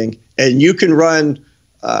 everything. And you can run.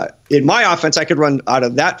 In my offense, I could run out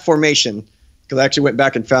of that formation because I actually went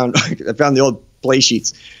back and found the old play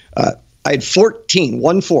sheets. I had 14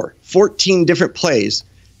 different plays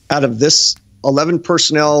out of this 11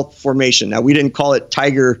 personnel formation. Now, we didn't call it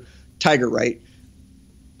Tiger, right?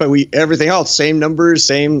 But everything else, same numbers,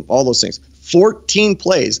 same all those things. 14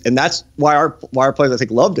 plays, and that's why our players, I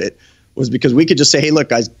think, loved it, was because we could just say, hey, look,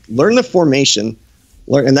 guys, learn the formation,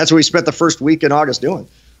 and that's what we spent the first week in August doing.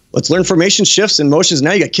 Let's learn formation shifts and motions.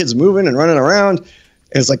 Now you got kids moving and running around. And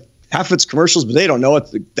it's like half of it's commercials, but they don't know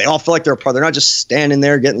it. They all feel like they're a part. They're not just standing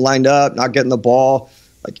there getting lined up, not getting the ball.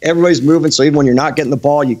 Like everybody's moving. So even when you're not getting the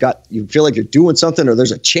ball, you feel like you're doing something, or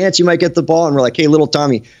there's a chance you might get the ball. And we're like, hey, little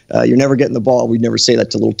Tommy, you're never getting the ball. We'd never say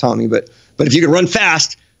that to little Tommy. But if you can run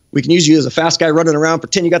fast, we can use you as a fast guy running around,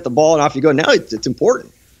 pretend you got the ball, and off you go. Now it's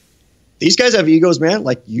important. These guys have egos, man.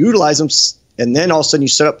 Like, utilize them, and then all of a sudden you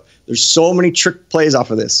set up. There's so many trick plays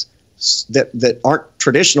off of this that aren't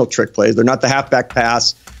traditional trick plays. They're not the halfback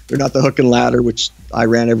pass. They're not the hook and ladder, which I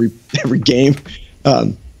ran every game.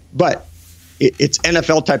 But it's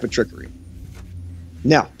NFL type of trickery.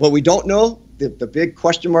 Now, what we don't know, the big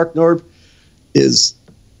question mark, Norb, is,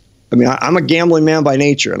 I mean, I'm a gambling man by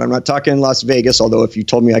nature, and I'm not talking in Las Vegas, although if you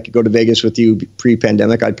told me I could go to Vegas with you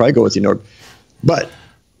pre-pandemic, I'd probably go with you, Norb. But,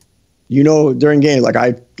 during games, like,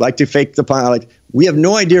 I like to fake the punt. Like, we have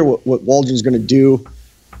no idea what Waldron's going to do.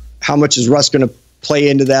 How much is Russ going to play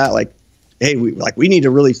into that? Like, hey, we need to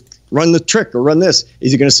really run the trick or run this.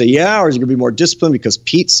 Is he going to say yeah, or is he going to be more disciplined because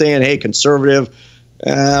Pete's saying, hey, conservative,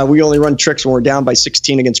 We only run tricks when we're down by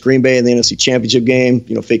 16 against Green Bay in the NFC Championship game,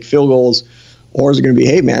 you know, fake field goals? Or is it going to be,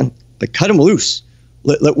 hey, man, like, cut him loose.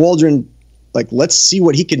 Let Waldron, like, let's see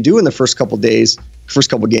what he can do in the first couple days, first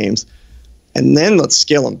couple games, and then let's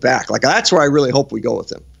scale him back. Like, that's where I really hope we go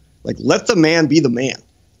with him. Like, let the man be the man.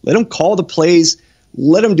 Let him call the plays.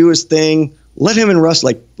 Let him do his thing. Let him and Russ,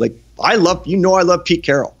 like I love Pete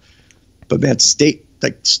Carroll. But, man,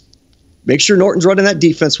 make sure Norton's running that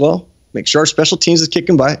defense well. Make sure our special teams is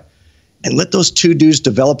kicking by. And let those two dudes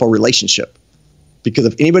develop a relationship. Because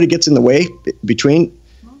if anybody gets in the way between,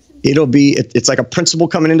 it's like a principal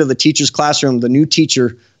coming into the teacher's classroom, the new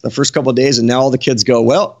teacher, the first couple of days, and now all the kids go,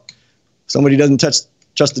 well, somebody doesn't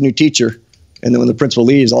trust the new teacher. And then when the principal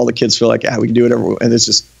leaves, all the kids feel like, we can do whatever. And it's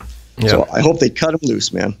just, so I hope they cut him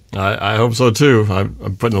loose, man. I hope so too.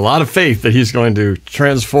 I'm putting a lot of faith that he's going to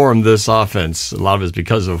transform this offense. A lot of it is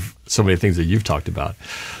because of so many things that you've talked about.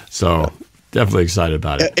 So definitely excited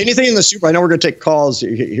about it. Anything in the super, I know we're going to take calls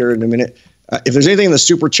here in a minute. If there's anything in the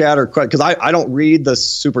super chat or because I don't read the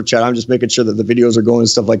super chat, I'm just making sure that the videos are going and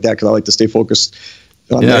stuff like that because I like to stay focused.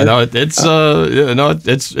 It's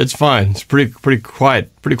fine. It's pretty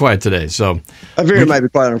quiet today. So I figured it might be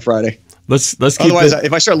quiet on Friday. Let's keep. Otherwise,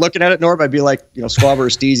 if I start looking at it, Norb, I'd be like, Schwab or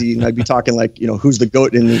Steezy, and I'd be talking like, who's the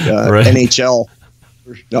GOAT in the NHL?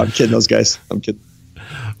 No, I'm kidding. Those guys. I'm kidding.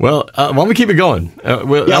 Well, why don't we keep it going?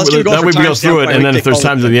 Let's keep it going. That way we go through it, and then if there's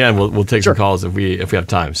times at the end, we'll take some Sure. calls if we have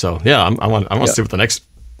time. So I want to see what the next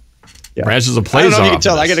branches of plays I don't know are. if you can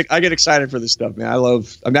tell. I get excited for this stuff, man.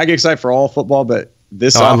 I get excited for all football, but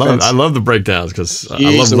this offense. I love the breakdowns because I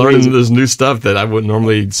love learning this new stuff that I wouldn't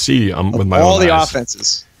normally see with my own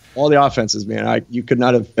eyes. All the offenses, man. You could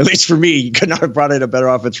not have, at least for me, you could not have brought in a better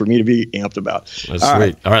offense for me to be amped about. That's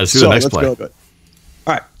sweet. All right, let's do the next play. All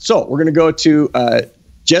right, so we're going to go to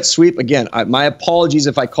jet sweep. Again, my apologies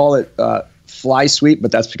if I call it fly sweep,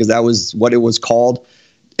 but that's because that was what it was called.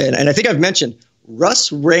 And I think I've mentioned,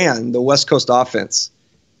 Russ ran the West Coast offense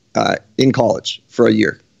in college for a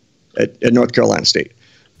year at North Carolina State.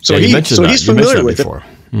 So he's familiar with it.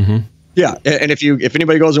 Mm-hmm. Yeah, and if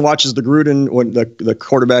anybody goes and watches the Gruden when the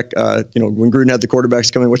quarterback, when Gruden had the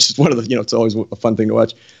quarterbacks come in, which is one of the, it's always a fun thing to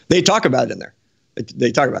watch. They talk about it in there.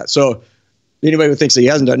 They talk about it. So anybody who thinks that he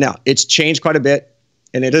hasn't done it now, it's changed quite a bit,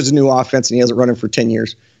 and it is a new offense, and he hasn't run it for 10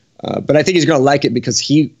 years. But I think he's going to like it because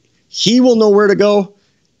he will know where to go.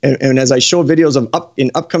 And as I show videos of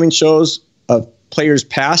in upcoming shows of players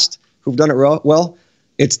past who've done it well,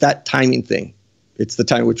 it's that timing thing. It's the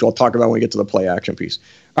time which we'll talk about when we get to the play action piece.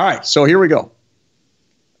 All right, so here we go.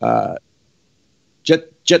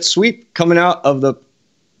 Jet sweep coming out of the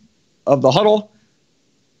huddle.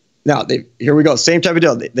 Now here we go. Same type of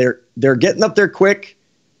deal. They're getting up there quick,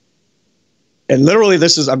 and literally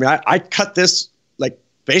this is. I cut this like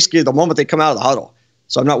basically the moment they come out of the huddle.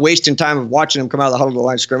 So I'm not wasting time of watching them come out of the huddle to the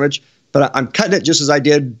line of scrimmage, but I'm cutting it just as I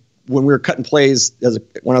did when we were cutting plays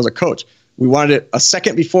when I was a coach. We wanted it a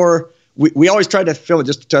second before. We always tried to film it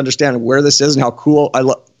just to understand where this is and how cool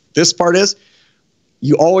this part is.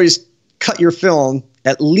 You always cut your film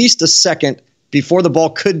at least a second before the ball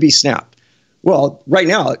could be snapped. Well, right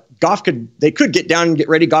now, they could get down and get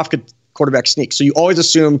ready. Goff could quarterback sneak. So you always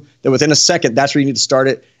assume that within a second, that's where you need to start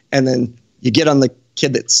it. And then you get on the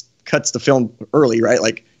kid that cuts the film early, right?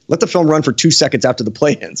 Like let the film run for 2 seconds after the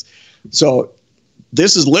play ends. So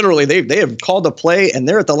this is literally, they have called a play and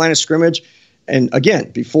they're at the line of scrimmage. And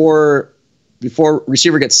again, before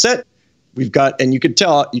receiver gets set, we've got, and you can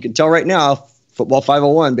tell right now, football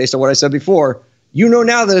 501, based on what I said before,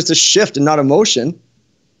 now that it's a shift and not a motion.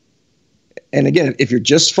 And again, if you're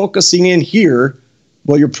just focusing in here,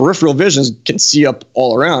 well, your peripheral vision can see up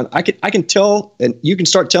all around. I can tell, and you can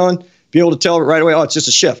be able to tell right away, it's just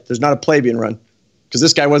a shift. There's not a play being run because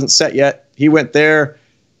this guy wasn't set yet. He went there,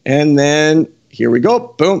 and then here we go.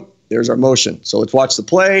 Boom, there's our motion. So let's watch the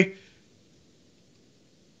play.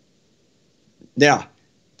 Now,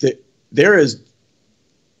 there is.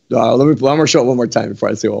 I'm going to show it one more time before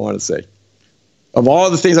I say what I want to say. Of all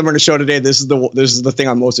the things I'm going to show today, this is the thing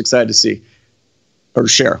I'm most excited to see or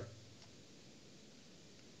share.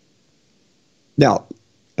 Now,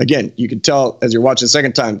 again, you can tell as you're watching the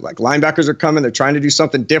second time, like linebackers are coming. They're trying to do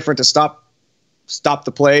something different to stop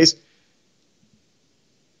the plays.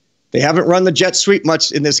 They haven't run the jet sweep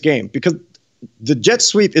much in this game because the jet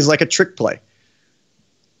sweep is like a trick play.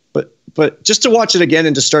 But just to watch it again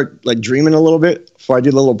and to start like dreaming a little bit before I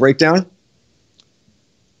do the little breakdown.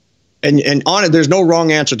 And on it, there's no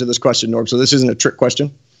wrong answer to this question, Norb. So this isn't a trick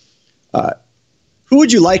question. Who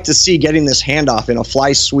would you like to see getting this handoff in a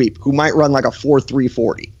fly sweep? Who might run like a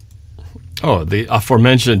 4.340? Oh, the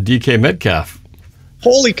aforementioned DK Metcalf.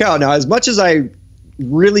 Holy cow! Now, as much as I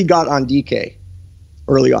really got on DK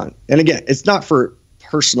early on. And again, it's not for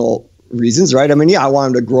personal reasons, right? I mean, yeah, I want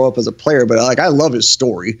him to grow up as a player, but like I love his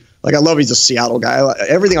story. Like I love he's a Seattle guy.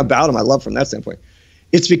 Everything about him I love from that standpoint.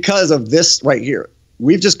 It's because of this right here.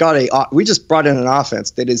 We just brought in an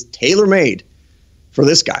offense that is tailor-made for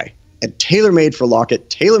this guy and tailor-made for Lockett,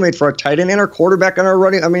 tailor-made for our tight end and our quarterback and our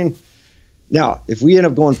running. I mean, now if we end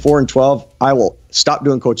up going 4-12, I will stop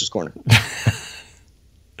doing Coach's Corner.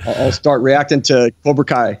 I'll start reacting to Cobra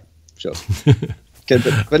Kai shows.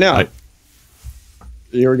 Okay, but now,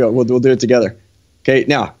 here we go. We'll do it together. Okay,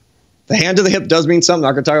 now, the hand to the hip does mean something. I'm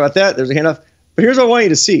not going to talk about that. There's a handoff. But here's what I want you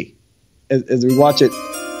to see as we watch it.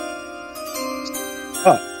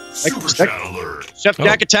 Super chat alert. Chef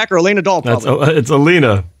Jack Attack or Elena Dahl, probably. It's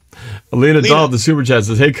Alina. Alina Dahl, the super chat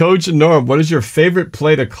says, "Hey, Coach Norb, what is your favorite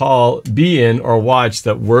play to call, be in, or watch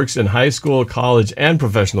that works in high school, college, and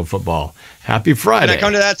professional football? Happy Friday." Can I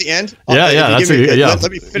come to that at the end? Yeah.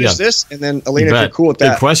 Let me finish this, and then Alina, if you're cool with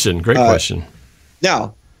that. Good question. Great question.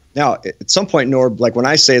 Now, at some point, Norb, like when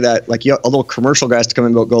I say that, like a little commercial guy has to come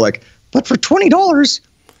in and go like, "But for $20,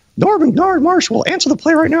 Norb and Marsh will answer the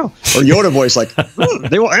play right now." Or Yoda voice, like,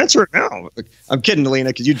 "They will answer it now." I'm kidding, Alina,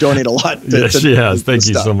 because you donate a lot. She has. Thank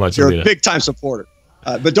you so much, You're Alina. a big-time supporter.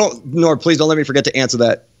 But Norb, please don't let me forget to answer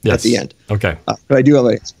that at the end. Okay. But I do have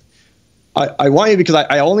an answer. I want you, because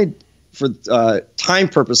I only, for time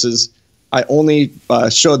purposes, I only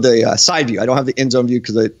showed the side view. I don't have the end zone view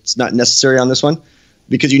because it's not necessary on this one,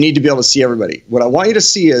 because you need to be able to see everybody. What I want you to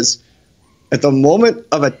see is at the moment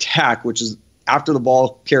of attack, which is after the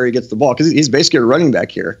ball carrier gets the ball, because he's basically a running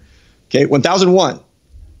back here. Okay, 1001.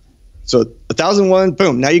 So 1001,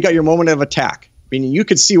 boom. Now you got your moment of attack, meaning you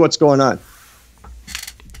could see what's going on.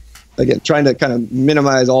 Again, trying to kind of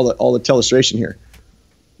minimize all the illustration here.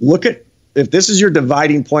 Look at, if this is your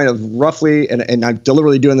dividing point of roughly, and I'm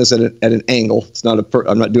deliberately doing this at an angle. It's not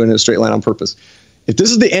I'm not doing it in a straight line on purpose. If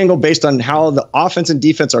this is the angle based on how the offense and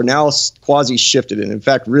defense are now quasi shifted, and in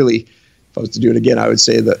fact, really, if I was to do it again, I would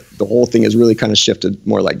say that the whole thing is really kind of shifted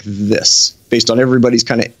more like this, based on everybody's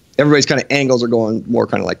kind of angles are going more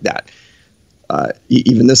kind of like that.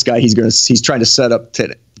 Even this guy, he's trying to set up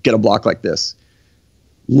to get a block like this.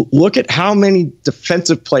 Look at how many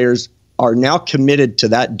defensive players are now committed to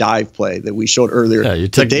that dive play that we showed earlier. Yeah, you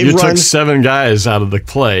took 7 guys out of the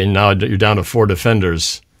play, and now you're down to 4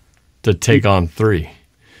 defenders to take on 3.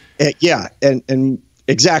 Yeah, and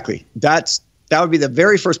exactly. That would be the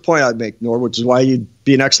very first point I'd make, Norb, which is why you'd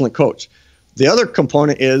be an excellent coach. The other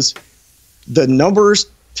component is the numbers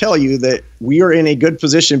tell you that we are in a good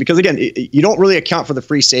position, because, again, you don't really account for the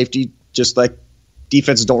free safety, just like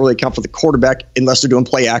defenses don't really account for the quarterback unless they're doing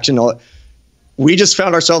play action. We just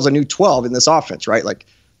found ourselves a new 12 in this offense, right? Like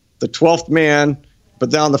the 12th man, but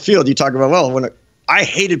then on the field, you talk about, well, I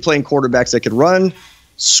hated playing quarterbacks that could run,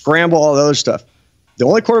 scramble, all the other stuff. The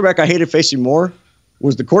only quarterback I hated facing more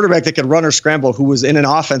was the quarterback that could run or scramble, who was in an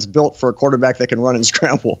offense built for a quarterback that can run and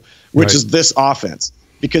scramble, which is this offense.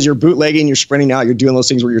 Because you're bootlegging, you're sprinting out, you're doing those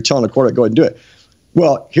things where you're telling the quarterback, go ahead and do it.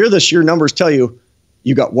 Well, here the sheer numbers tell you,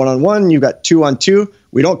 you got 1-on-1, you got 2-on-2.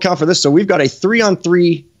 We don't count for this, so we've got a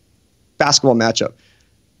 3-on-3 basketball matchup.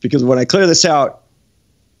 Because when I clear this out,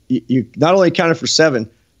 you not only counted for 7.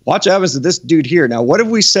 Watch what happens to this dude here. Now, what have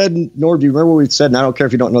we said, Norb? Do you remember what we said? And I don't care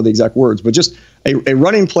if you don't know the exact words, but just a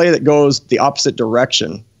running play that goes the opposite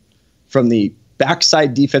direction from the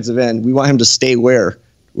backside defensive end. We want him to stay where?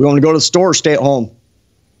 We want him to go to the store or stay at home?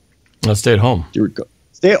 Let's stay at home. Here we go.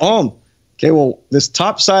 Stay at home. Okay, well, this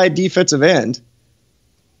top side defensive end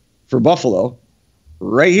for Buffalo,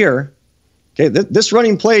 right here, okay, this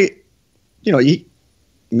running play,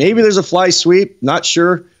 maybe there's a fly sweep, not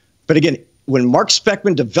sure. But again, when Mark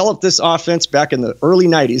Speckman developed this offense back in the early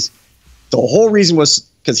 90s, the whole reason was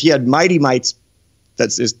because he had mighty mites.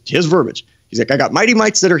 That's his verbiage. He's like, I got mighty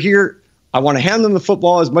mites that are here. I want to hand them the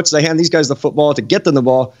football as much as I hand these guys the football to get them the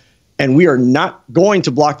ball. And we are not going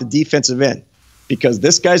to block the defensive end, because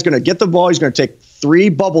this guy's going to get the ball. He's going to take 3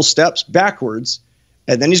 bubble steps backwards,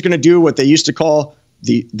 and then he's going to do what they used to call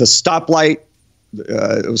the stoplight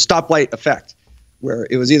effect, where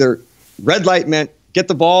it was either red light meant get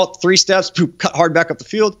the ball 3 steps, cut hard back up the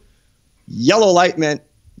field. Yellow light meant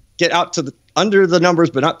get out to under the numbers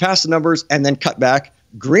but not past the numbers, and then cut back.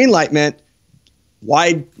 Green light meant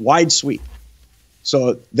wide sweep.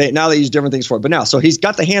 So now they use different things for it. But now, so he's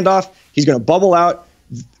got the handoff. He's going to bubble out.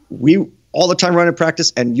 We all the time run in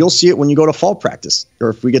practice, and you'll see it when you go to fall practice, or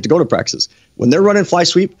if we get to go to practice. When they're running fly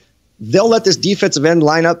sweep, they'll let this defensive end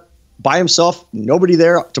line up by himself, nobody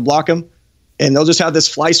there to block him, and they'll just have this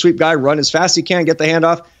fly sweep guy run as fast as he can, get the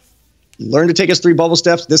handoff, learn to take his 3 bubble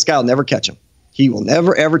steps. This guy will never catch him. He will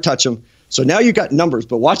never, ever touch him. So now you got numbers,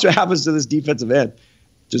 but watch what happens to this defensive end,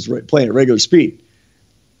 just playing at regular speed.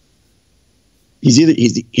 He's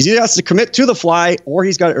either has to commit to the fly, or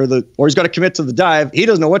he's got to commit to the dive. He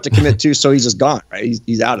doesn't know what to commit to, so he's just gone. Right?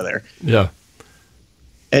 He's out of there. Yeah.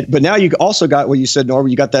 But now you also got what you said, Norb.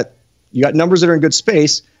 You got numbers that are in good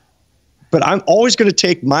space. But I'm always going to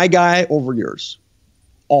take my guy over yours,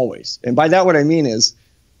 always. And by that, what I mean is,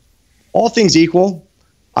 all things equal,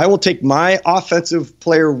 I will take my offensive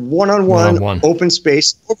player one-on-one open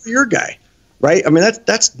space over your guy. Right? I mean,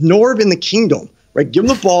 that's Norb in the kingdom. Right, give him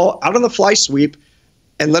the ball out on the fly sweep,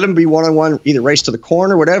 and let him be one-on-one, either race to the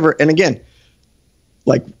corner, whatever. And again,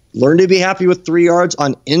 like, learn to be happy with 3 yards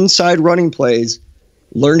on inside running plays.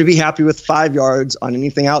 Learn to be happy with 5 yards on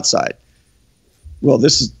anything outside. Well,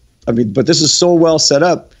 this is so well set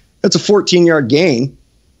up. That's a 14-yard gain.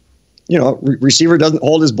 You know, receiver doesn't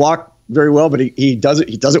hold his block very well, but he does it.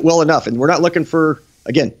 He does it well enough. And we're not looking for,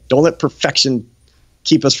 again, don't let perfection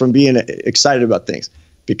keep us from being excited about things.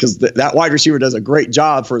 Because that wide receiver does a great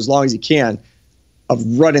job for as long as he can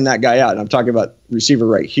of running that guy out. And I'm talking about receiver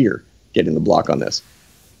right here getting the block on this.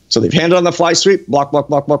 So they've handed on the fly sweep, block, block,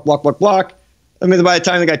 block, block, block, block, block. I mean, by the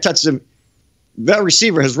time the guy touches him, that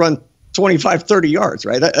receiver has run 25, 30 yards,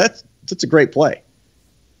 right? That's a great play.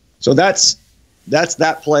 So that's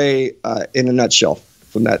that play in a nutshell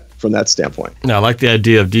from that standpoint. Now, I like the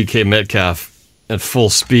idea of DK Metcalf at full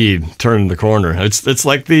speed, turning the corner. It's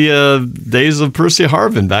like the days of Percy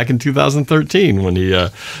Harvin back in 2013 when he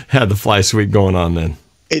had the fly sweep going on then.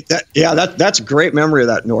 That's a great memory of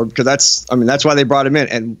that, Norb, because that's why they brought him in.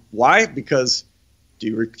 And why? Because do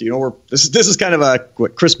you know where this is kind of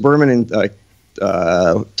what Chris Berman and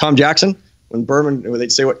Tom Jackson, when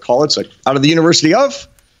they'd say what college, like out of the University of,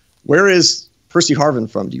 where is Percy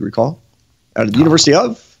Harvin from? Do you recall? Out of the University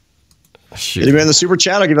of? Shoot. Anybody in the super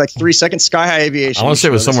chat? I'll give you like 3 seconds. Sky High Aviation. I want to say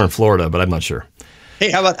it was somewhere in Florida, but I'm not sure. Hey,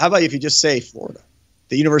 how about if you just say Florida?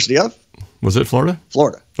 The University of? Was it Florida?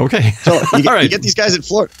 Florida. Okay. So you get these guys in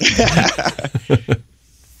Florida.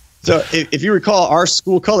 So if you recall, our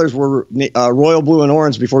school colors were royal blue and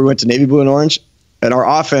orange before we went to navy blue and orange, and our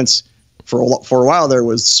offense for a while there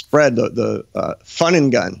was spread the fun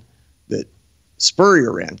and gun that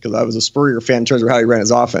Spurrier ran, because I was a Spurrier fan in terms of how he ran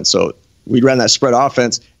his offense. So we ran that spread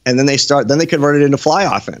offense. And then they converted it into fly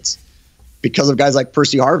offense because of guys like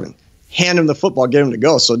Percy Harvin. Hand him the football, get him to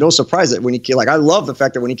go. So no surprise that when he came, I love the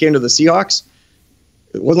fact that when he came to the Seahawks,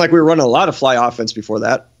 it wasn't like we were running a lot of fly offense before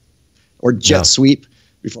that, or jet sweep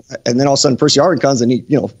before. And then all of a sudden Percy Harvin comes and he,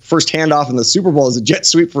 first handoff in the Super Bowl is a jet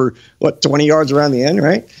sweep for 20 yards around the end,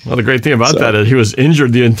 right? Well, the great thing about that is he was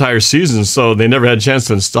injured the entire season, so they never had a chance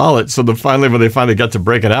to install it. So when they finally got to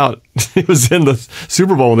break it out, it was in the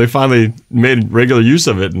Super Bowl when they finally made regular use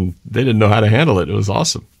of it, and they didn't know how to handle it. It was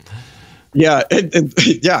awesome. Yeah,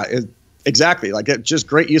 exactly. Just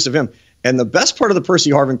great use of him. And the best part of the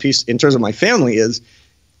Percy Harvin piece in terms of my family is,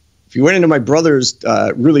 if you went into my brother's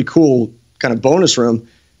really cool kind of bonus room,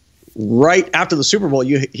 right after the Super Bowl,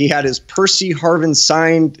 he had his Percy Harvin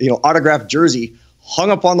signed, autographed jersey hung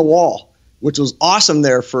up on the wall, which was awesome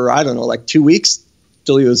there for, I don't know, like 2 weeks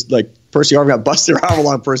till he was like, Percy Harvin got busted, or however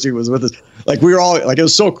long Percy was with us. Like, we were all like, it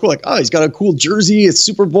was so cool. Like, oh, he's got a cool jersey, it's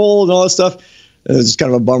Super Bowl and all that stuff. And it was just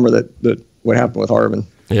kind of a bummer that what happened with Harvin.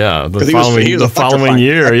 Yeah, the following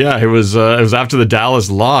year, it was after the Dallas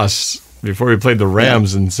loss, before he played the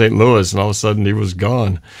Rams in St. Louis, and all of a sudden he was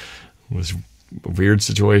gone. It was a weird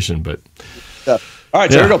situation, but all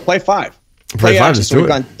right. So here we go. Play 5. Play 5. Let's do it.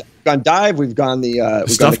 We've gone dive. We've gone the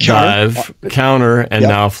stuff dive, counter, and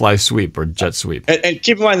now fly sweep or jet sweep. And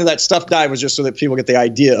keep in mind that stuff dive was just so that people get the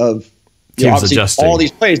idea of teams adjusting. All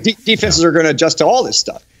these plays. Defenses are going to adjust to all this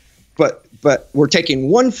stuff, but we're taking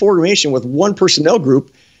one formation with one personnel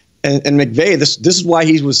group. And McVay, this is why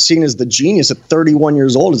he was seen as the genius at 31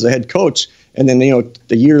 years old as a head coach, and then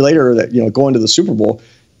a year later going to the Super Bowl,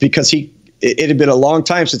 because it had been a long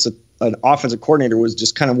time since an offensive coordinator was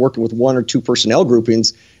just kind of working with one or two personnel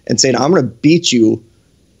groupings and saying, I'm going to beat you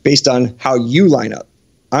based on how you line up.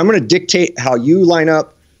 I'm going to dictate how you line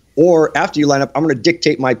up, or after you line up, I'm going to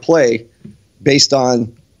dictate my play based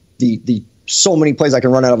on the so many plays I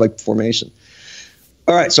can run out of a formation.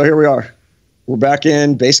 All right, so here we are. We're back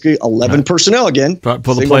in basically 11 personnel again. Pull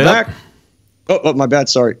the play back. Oh, my bad.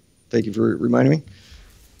 Sorry. Thank you for reminding me.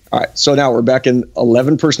 All right, so now we're back in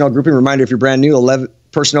 11 personnel grouping. Reminder, if you're brand new, 11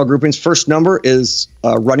 personnel groupings. First number is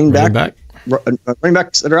running backs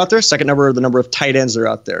that are out there. Second number, the number of tight ends that are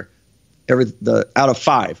out there. Out of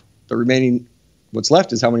 5. The remaining, what's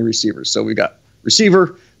left is how many receivers. So we've got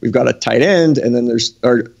receiver, we've got a tight end, and then there's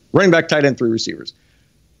running back, tight end, 3 receivers.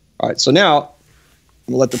 All right, so now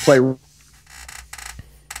I'm going to let the play.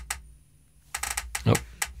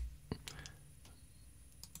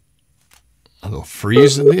 little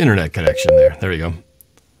freeze in the internet connection there. There you go.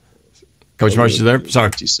 Coach Marsh, you there? Sorry.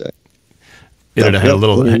 What you say? Internet had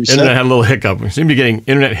a little hiccup. We seem to be getting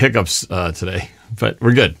internet hiccups today, but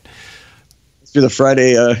we're good. Let's do the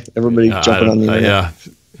Friday, everybody jumping on the internet. Yeah,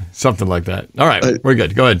 something like that. All right, we're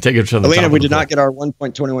good. Go ahead. Take it to the Elena, top we of the did not get our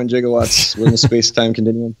 1.21 gigawatts within the space-time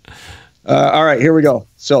continuum. All right, here we go.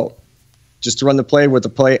 So just to run the play with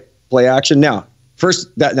the play action. Now,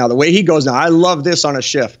 now the way he goes now, I love this on a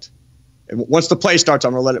shift. And once the play starts,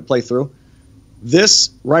 I'm going to let it play through. This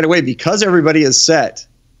right away, because everybody is set,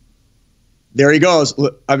 there he goes.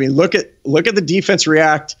 I mean, look at the defense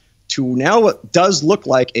react to now what does look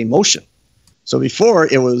like a motion. So before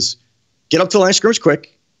it was get up to the line of scrimmage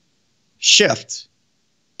quick, shift,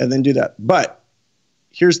 and then do that. But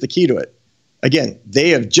here's the key to it. Again, they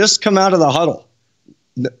have just come out of the huddle.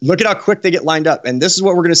 Look at how quick they get lined up. And this is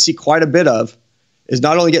what we're going to see quite a bit of, is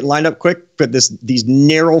not only getting lined up quick, but these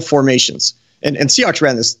narrow formations. And Seahawks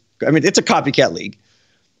ran this. I mean, it's a copycat league.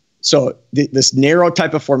 So this narrow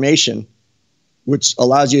type of formation, which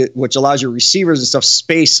allows your receivers and stuff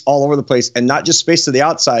space all over the place, and not just space to the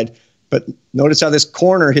outside, but notice how this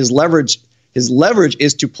corner, his leverage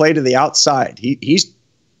is to play to the outside. He's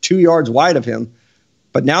 2 yards wide of him,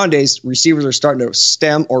 but nowadays receivers are starting to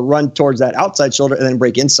stem or run towards that outside shoulder and then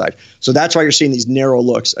break inside. So that's why you're seeing these narrow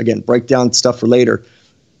looks. Again, break down stuff for later.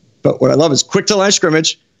 But what I love is quick to the line of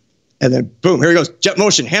scrimmage, and then boom, here he goes, jet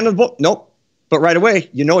motion, hand on the ball. Nope. But right away,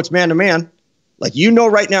 it's man-to-man. Like,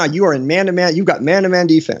 right now, you are in man-to-man. You've got man-to-man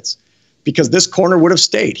defense because this corner would have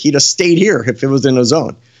stayed. He'd have stayed here if it was in a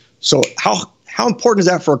zone. So how important is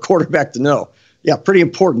that for a quarterback to know? Yeah, pretty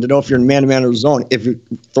important to know if you're in man-to-man or zone, if you're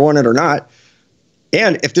throwing it or not.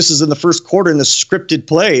 And if this is in the first quarter in the scripted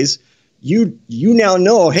plays, you now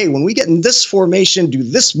know, hey, when we get in this formation, do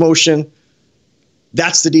this motion,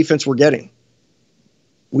 that's the defense we're getting.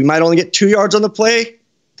 We might only get 2 yards on the play.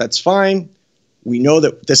 That's fine. We know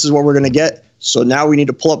that this is what we're going to get. So now we need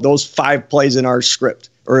to pull up those 5 plays in our script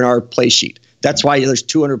or in our play sheet. That's why there's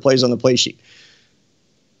 200 plays on the play sheet.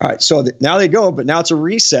 All right, so now they go, but now it's a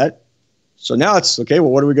reset. So now it's, okay,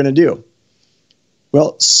 well, what are we going to do?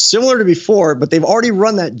 Well, similar to before, but they've already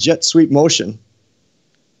run that jet sweep motion.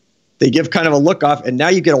 They give kind of a look off, and now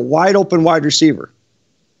you get a wide open wide receiver.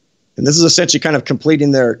 And this is essentially kind of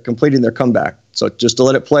completing their comeback. So just to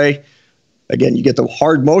let it play, again, you get the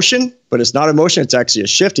hard motion, but it's not a motion. It's actually a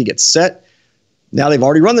shift. He gets set. Now they've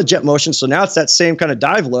already run the jet motion, so now it's that same kind of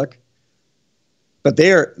dive look. But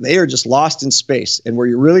they are just lost in space. And where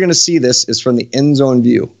you're really going to see this is from the end zone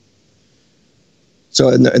view. So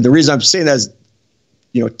and the reason I'm saying that is,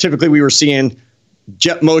 typically we were seeing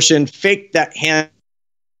jet motion, fake that hand.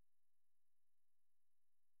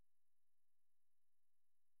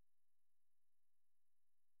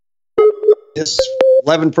 This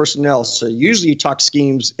 11 personnel. So usually you talk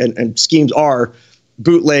schemes, and schemes are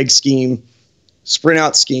bootleg scheme, sprint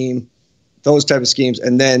out scheme, those type of schemes,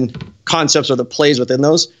 and then concepts are the plays within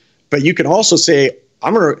those. But you can also say,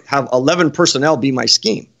 I'm going to have 11 personnel be my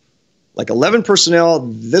scheme. Like 11 personnel,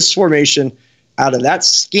 this formation, out of that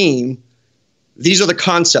scheme, these are the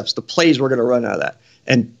concepts, the plays we're going to run out of that.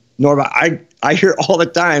 And Norb, I hear all the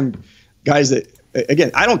time guys that,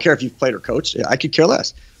 again, I don't care if you've played or coached. I could care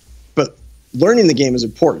less. But learning the game is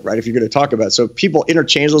important, right, if you're going to talk about it. So people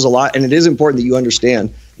interchange those a lot, and it is important that you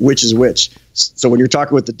understand which is which. So when you're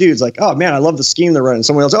talking with the dudes, like, oh, man, I love the scheme they're running.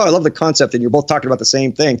 Someone else, oh, I love the concept, and you're both talking about the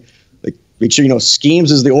same thing. Like, make sure you know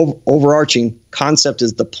schemes is the overarching, concept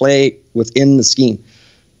is the play within the scheme.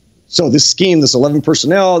 So this scheme, this 11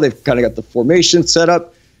 personnel, they've kind of got the formation set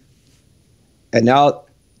up. And now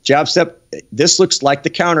jab step, this looks like the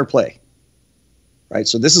counter play, right?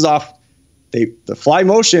 So this is off. The fly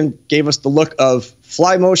motion gave us the look of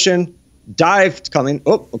fly motion, dive coming.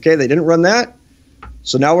 Oh, okay, they didn't run that.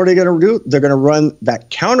 So now what are they going to do? They're going to run that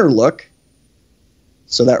counter look.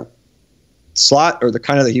 So that slot, or the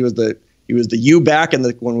kind of he was the U back, and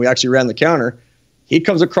when we actually ran the counter, he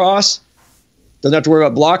comes across, doesn't have to worry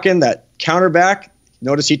about blocking that counter back.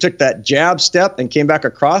 Notice he took that jab step and came back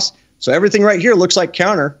across. So everything right here looks like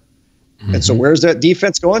counter. Mm-hmm. And so where's that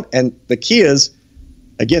defense going? And the key is,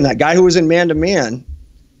 again, that guy who was in man-to-man,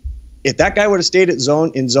 if that guy would have stayed in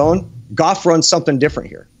zone, Goff runs something different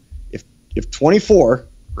here. If 24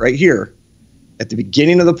 right here at the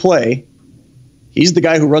beginning of the play, he's the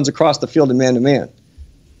guy who runs across the field in man-to-man.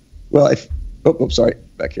 Well, sorry,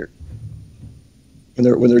 back here.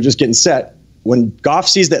 When they're just getting set, when Goff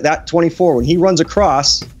sees that 24, when he runs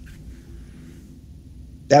across,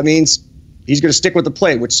 that means he's going to stick with the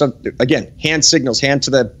play, which, again, hand signals, hand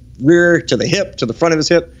to the rear, to the hip, to the front of his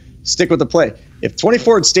hip, stick with the play. If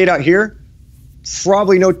 24 had stayed out here,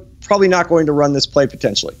 probably probably not going to run this play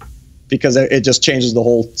potentially because it just changes the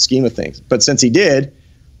whole scheme of things. But since he did,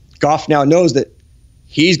 Goff now knows that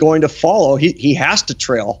he's going to follow. He has to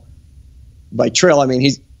trail. By trail, I mean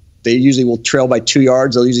they usually will trail by 2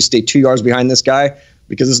 yards. They'll usually stay 2 yards behind this guy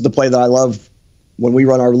because this is the play that I love. When we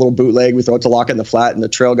run our little bootleg, we throw it to Lockett in the flat, and the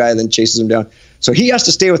trail guy then chases him down. So he has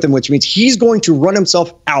to stay with him, which means he's going to run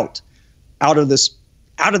himself out of this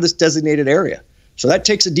designated area. So that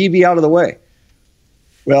takes a DB out of the way.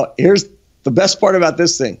 Well, here's the best part about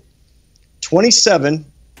this thing. 27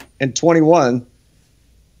 and 21,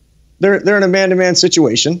 they're in a man-to-man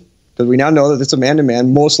situation because we now know that it's a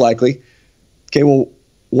man-to-man, most likely. Okay, well,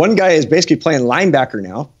 one guy is basically playing linebacker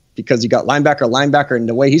now because you got linebacker, and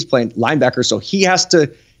the way he's playing linebacker, so he has to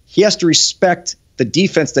respect the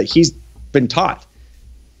defense that he's been taught.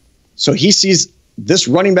 So he sees this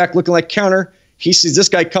running back looking like counter. He sees this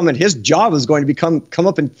guy coming. His job is going to come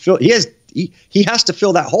up and fill. He has to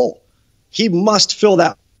fill that hole. He must fill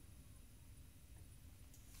that.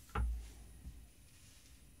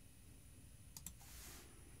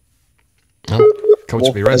 Oh, Coach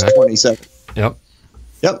will be right back. 27. Yep,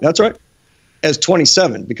 that's right. As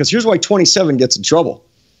 27, because here's why 27 gets in trouble.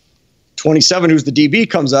 27, who's the DB,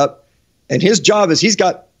 comes up, and his job is he's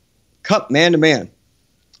got Kupp man-to-man.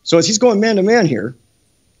 So as he's going man-to-man here,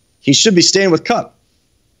 he should be staying with Kupp.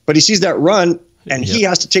 But he sees that run, and he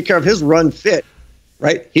has to take care of his run fit,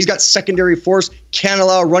 right? He's got secondary force, can't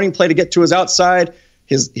allow a running play to get to his outside.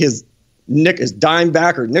 His dime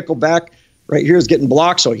back or nickel back right here is getting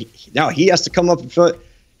blocked, so now he has to come up and fill it.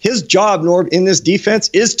 His job, Norb, in this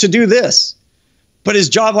defense is to do this. But his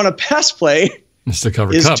job on a pass play is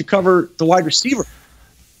to cover the wide receiver.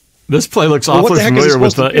 This play looks awfully familiar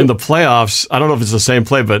with in the playoffs. I don't know if it's the same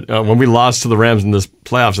play, but when we lost to the Rams in this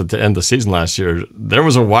playoffs at the end of the season last year, there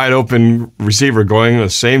was a wide open receiver going in the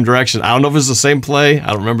same direction. I don't know if it's the same play. I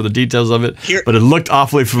don't remember the details of it, but it looked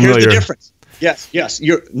awfully familiar. Here's the difference. Yes,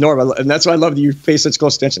 Norb, and that's why I love that you pay such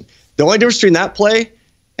close attention. The only difference between that play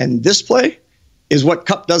and this play is what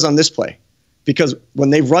Kupp does on this play. Because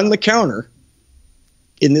when they run the counter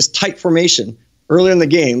in this tight formation earlier in the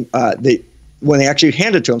game, when they actually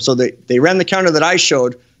hand it to him, so they ran the counter that I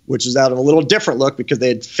showed, which is out of a little different look because they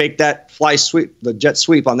had faked that fly sweep, the jet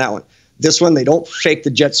sweep on that one. This one, they don't fake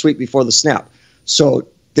the jet sweep before the snap. So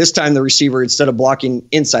this time the receiver, instead of blocking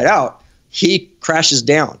inside out, he crashes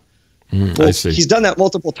down. I see. He's done that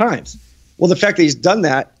multiple times. Well, the fact that he's done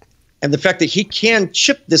that and the fact that he can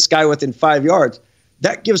chip this guy within 5 yards,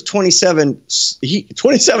 that gives 27.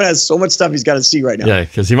 27 has so much stuff he's got to see right now. Yeah,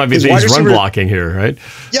 because he might be he's run blocking here, right?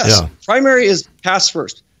 Yes. Yeah. Primary is pass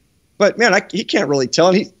first. But, man, he can't really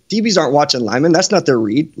tell. DBs aren't watching linemen. That's not their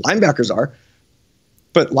read. Linebackers are.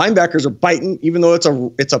 But linebackers are biting, even though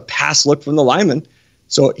it's a pass look from the lineman.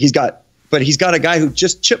 So he's got a guy who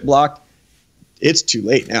just chip blocked. It's too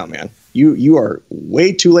late now, man. You are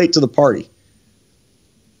way too late to the party.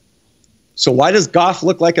 So why does Goff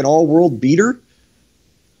look like an all-world beater?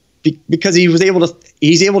 Because he's able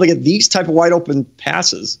to get these type of wide open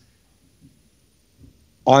passes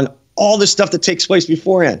on all the stuff that takes place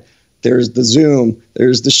beforehand. There's the zoom,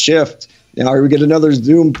 there's the shift. Now we get another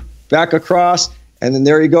zoom back across, and then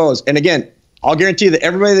there he goes. And again, I'll guarantee you that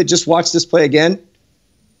everybody that just watched this play again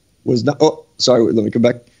was not. Oh, sorry, let me come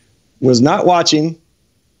back. Was not watching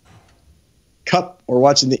Kupp or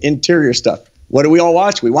watching the interior stuff. What do we all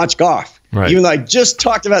watch? We watch Goff. Right. Even though I just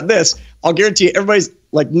talked about this, I'll guarantee you everybody's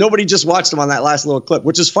like nobody just watched him on that last little clip,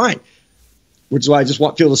 which is fine. Which is why I just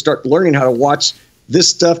want people to start learning how to watch this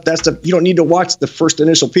stuff, that stuff. You don't need to watch the first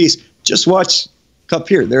initial piece. Just watch Kupp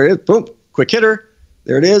here. There it is. Boom. Quick hitter.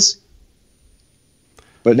 There it is.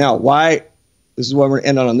 But now, why? This is why we're going to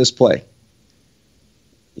end on this play.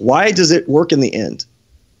 Why does it work in the end?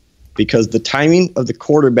 Because the timing of the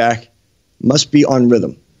quarterback must be on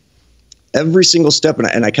rhythm. Every single step,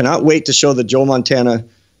 and I cannot wait to show the Joe Montana,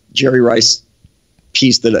 Jerry Rice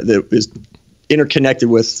piece that is interconnected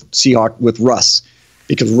with with Russ,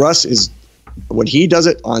 because Russ is, when he does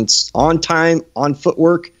it on time, on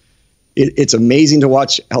footwork, it's amazing to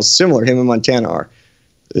watch how similar him and Montana are.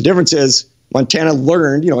 The difference is Montana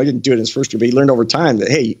learned, he didn't do it in his first year, but he learned over time that,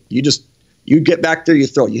 hey, you get back there, you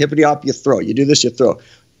throw, you hippity hop, you throw, you do this, you throw.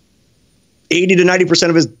 80 to 90%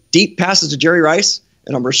 of his deep passes to Jerry Rice,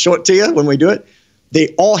 and I'm going to show it to you when we do it, they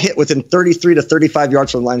all hit within 33 to 35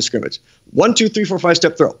 yards from the line of scrimmage. 1, 2, 3, 4, 5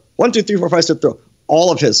 step throw. 1, 2, 3, 4, 5 step throw.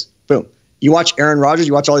 All of his. Boom. You watch Aaron Rodgers,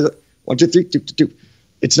 you watch all these. 1, 2, 3, 2, 2, 2.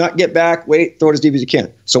 It's not get back, wait, throw it as deep as you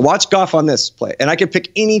can. So watch Goff on this play. And I can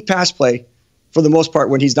pick any pass play for the most part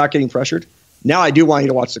when he's not getting pressured. Now I do want you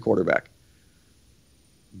to watch the quarterback.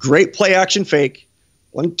 Great play action fake.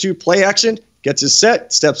 1, 2, play action. gets his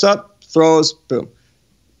set, steps up, throws, boom.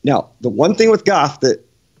 Now, the one thing with Goff that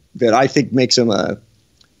I think makes him a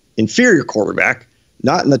inferior quarterback,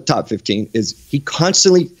 not in the top 15, is he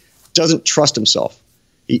constantly doesn't trust himself.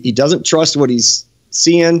 He doesn't trust what he's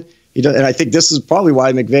seeing. And I think this is probably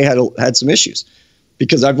why McVay had some issues,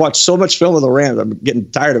 because I've watched so much film of the Rams. I'm getting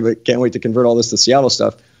tired of it. Can't wait to convert all this to Seattle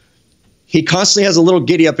stuff. He constantly has a little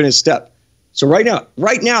giddy up in his step. So right now,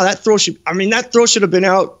 that throw should have been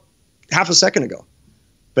out half a second ago.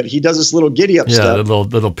 But he does this little giddy up step. Yeah, the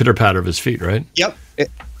little pitter patter of his feet, right? Yep,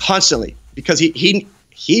 constantly, because he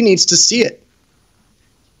needs to see it.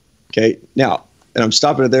 Okay, now, and I'm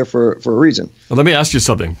stopping it there for a reason. Well, let me ask you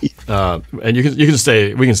something, and you can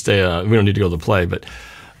stay. We can stay. We don't need to go to the play, but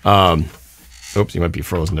oops, you might be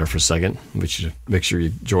frozen there for a second. We should make sure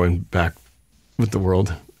you join back with the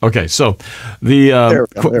world. Okay, so the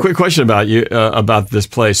quick question about you about this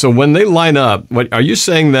play. So when they line up, what are you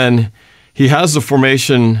saying then? He has the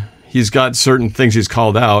formation. He's got certain things he's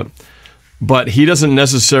called out, but he doesn't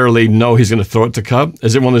necessarily know he's going to throw it to Cup.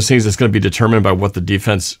 Is it one of those things that's going to be determined by what the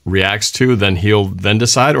defense reacts to? Then he'll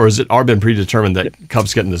decide, or is it already been predetermined that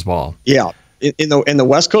Cup's getting this ball? Yeah, in the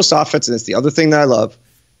West Coast offense, and it's the other thing that I love.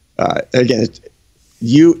 Again,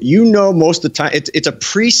 you know most of the time it's a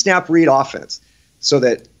pre-snap read offense, so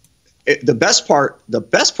that the best part of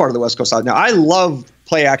the West Coast offense. Now, I love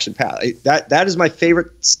play action pass. That is my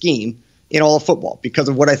favorite scheme in all of football because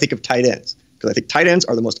of what I think of tight ends. Because I think tight ends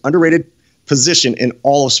are the most underrated position in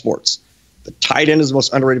all of sports. The tight end is the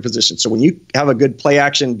most underrated position. So when you have a good play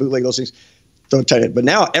action, bootleg, those things, throw tight end. But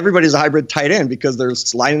now everybody's a hybrid tight end because they're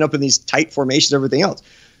lining up in these tight formations, everything else.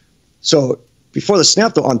 So before the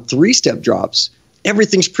snap, though, on three-step drops,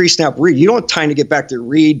 everything's pre-snap read. You don't have time to get back there,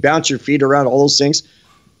 read, bounce your feet around, all those things.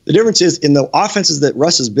 The difference is in the offenses that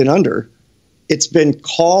Russ has been under, it's been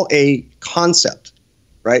call a concept,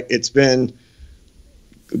 right? It's been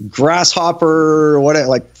grasshopper, whatever,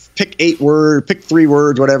 like pick 3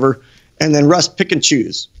 words, whatever, and then Russ pick and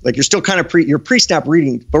choose. Like you're still kind of you're pre-snap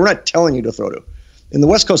reading, but we're not telling you to throw to. In the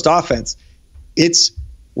West Coast offense,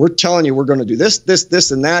 we're telling you we're going to do this,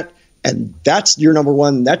 and that, and that's your number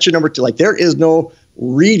one, that's your number two. Like there is no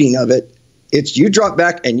reading of it. It's you drop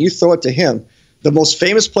back and you throw it to him. The most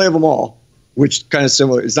famous play of them all, which kind of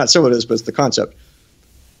similar, it's not similar to this, but it's the concept.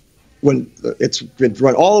 When it's been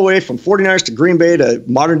run all the way from 49ers to Green Bay to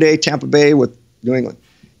modern day Tampa Bay with New England.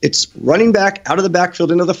 It's running back out of the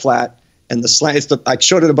backfield into the flat, and the slant, I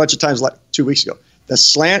showed it a bunch of times like 2 weeks ago. The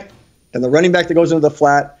slant and the running back that goes into the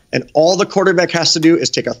flat, and all the quarterback has to do is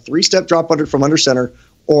take a 3-step drop from under center,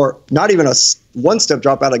 or not even a 1-step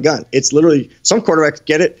drop out of gun. It's literally, some quarterbacks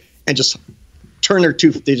get it and just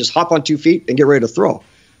they just hop on 2 feet and get ready to throw.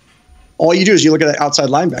 All you do is you look at that outside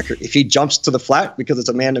linebacker. If he jumps to the flat because it's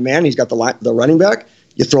a man-to-man, he's got the running back,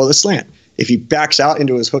 you throw the slant. If he backs out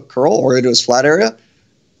into his hook curl or into his flat area,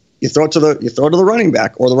 you throw it to the running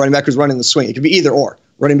back, or the running back who's running the swing. It could be either or,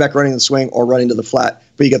 running back running the swing or running to the flat,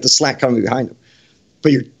 but you got the slant coming behind him.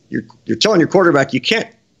 But you're telling your quarterback you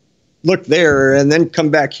can't look there and then come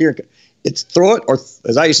back here. It's throw it, or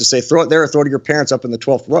as I used to say, throw it there or throw it to your parents up in the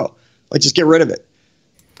 12th row. Like just get rid of it.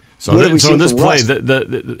 So in this play,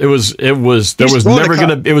 it was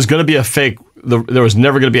going to be a fake. There was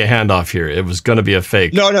never going to be a handoff here. It was going to be a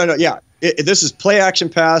fake. No. Yeah, this is play action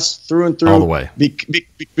pass through and through all the way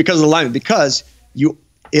because of the alignment. Because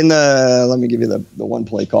let me give you the one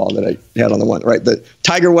play call that I had on the one, right? The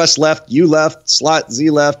Tiger West left, you left, slot Z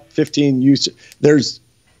left, 15 you. There's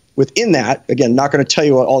within that, again, not going to tell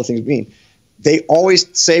you what all the things mean. They always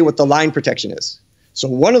say what the line protection is. So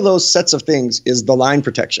one of those sets of things is the line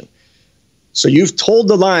protection. So you've told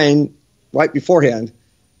the line right beforehand,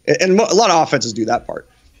 and a lot of offenses do that part.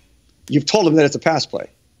 You've told them that it's a pass play,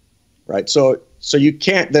 right? So you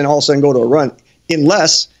can't then all of a sudden go to a run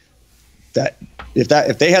unless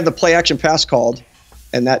if they had the play action pass called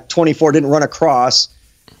and that 24 didn't run across,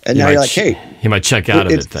 and now you're like, hey, he might check out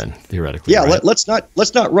of it then theoretically. Yeah, right? let's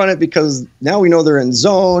not run it because now we know they're in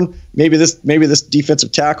zone. Maybe this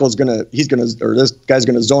defensive tackle this guy's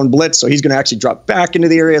gonna zone blitz, so he's gonna actually drop back into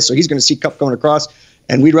the area, so he's gonna see Cup going across,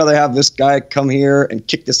 and we'd rather have this guy come here and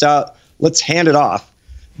kick this out. Let's hand it off.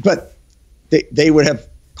 But they would have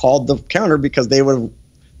called the counter because they would have.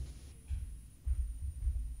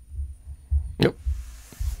 Yep.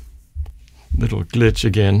 Little glitch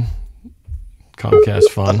again. Comcast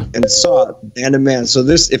fun. And saw man-to-man. So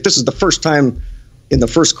if this is the first time in the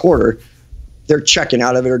first quarter, they're checking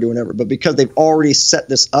out of it or doing whatever. But because they've already set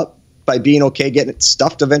this up by being okay, getting it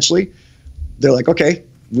stuffed eventually, they're like, okay,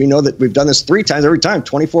 we know that we've done this 3 times. Every time,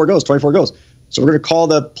 24 goes. So we're going to call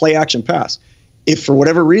the play action pass. if for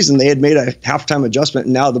whatever reason they had made a halftime adjustment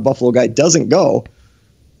and now the Buffalo guy doesn't go,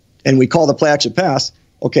 and we call the play action pass,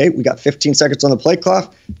 okay, we got 15 seconds on the play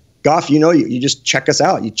clock. Goff, you just check us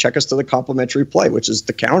out. You check us to the complementary play, which is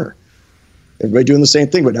the counter. Everybody doing the same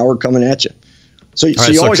thing, but now we're coming at you. So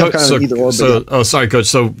you always have kind of either or. Sorry, Coach.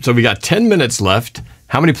 So we got 10 minutes left.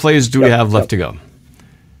 How many plays do we have left to go?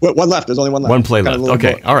 One left. There's only one left. One play left.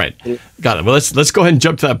 Okay. All right. Got it. Well, let's go ahead and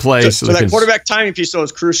jump to that play. So that quarterback timing piece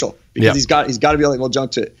is crucial because he's got to be able to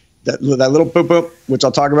jump to it. That little boop boop, which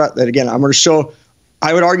I'll talk about. That again, I'm going to show.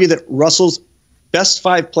 I would argue that Russell's best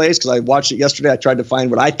 5 plays, because I watched it yesterday. I tried to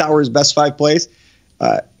find what I thought were his best 5 plays,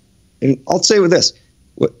 and I'll say with this: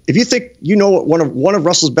 if you think you know what one of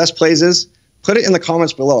Russell's best plays is, put it in the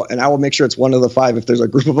comments below, and I will make sure it's one of the 5 if there's a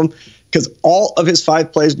group of them, because all of his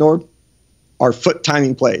 5 plays, Norb, are foot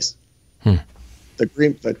timing plays.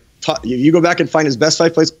 You go back and find his best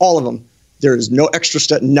 5 plays, all of them. There is no extra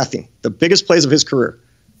step, nothing. The biggest plays of his career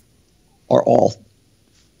are all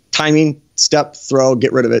timing, step, throw,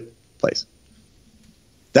 get rid of it plays.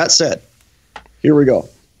 That said, here we go.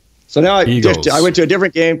 So now I went to a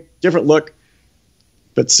different game, different look,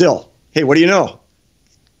 but still, hey, what do you know?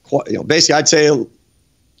 Basically, I'd say,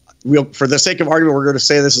 for the sake of argument, we're going to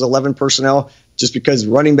say this is 11 personnel, just because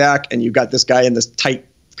running back, and you've got this guy in this tight,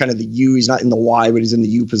 kind of the U. He's not in the Y, but he's in the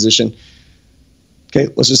U position.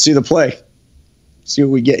 Okay, let's just see the play. See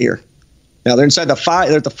what we get here. Now they're inside the 5.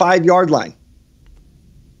 They're at the 5-yard line.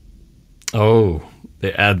 Oh,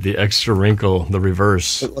 they add the extra wrinkle, the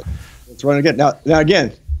reverse. Let's run again. Now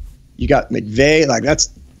again, you got McVay.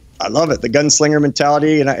 I love it. The gunslinger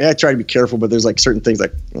mentality. And I try to be careful, but there's certain things I'm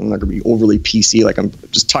not going to be overly PC. I'm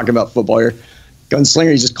just talking about football here.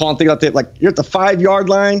 Gunslinger, he's just calling things out there. You're at the 5-yard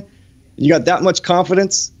line. You got that much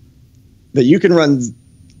confidence that you can run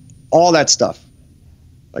all that stuff.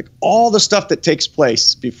 All the stuff that takes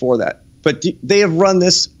place before that. But they have run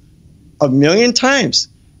this a million times.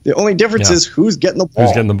 The only difference is who's getting the ball.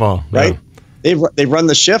 Who's getting the ball, right? Yeah. They've run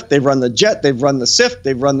the shift, they've run the jet, they've run the sift,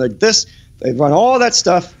 they've run they've run all that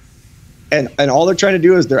stuff, and all they're trying to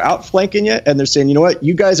do is they're outflanking you, and they're saying, you know what,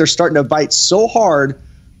 you guys are starting to bite so hard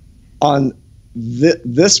on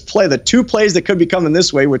this play, the 2 plays that could be coming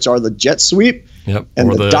this way, which are the jet sweep and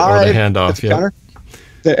the dive, or the handoff, counter.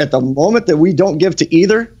 At the moment that we don't give to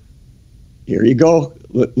either, here you go.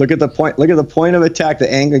 Look at the point. Look at the point of attack.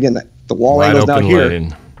 The angle again. The wall angle is now here.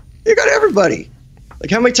 Lane. You got everybody.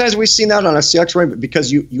 How many times have we seen that on a Seahawks run?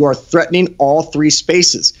 Because you are threatening all 3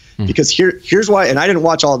 spaces. Because here's why. And I didn't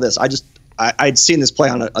watch all of this. I'd seen this play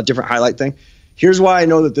on a different highlight thing. Here's why I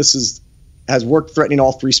know that this has worked threatening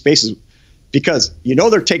all 3 spaces. Because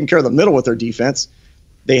they're taking care of the middle with their defense.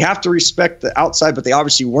 They have to respect the outside, but they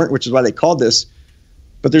obviously weren't, which is why they called this.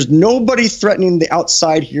 But there's nobody threatening the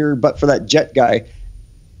outside here but for that jet guy.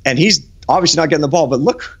 And he's obviously not getting the ball. But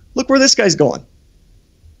look where this guy's going.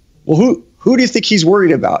 Well, who do you think he's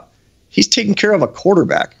worried about? He's taking care of a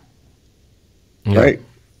quarterback. Right?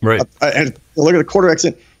 Right. And look at the quarterback's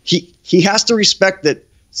in. He has to respect that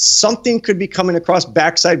something could be coming across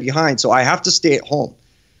backside behind, so I have to stay at home.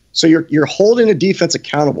 So you're holding a defense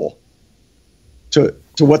accountable to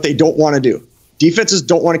what they don't want to do. Defenses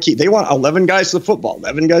don't want to keep. They want 11 guys to the football.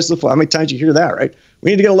 11 guys to the football. How many times do you hear that, right? We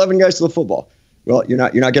need to get 11 guys to the football. Well, you're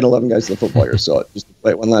not getting 11 guys to the football here. So just to play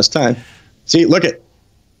it one last time. See, look at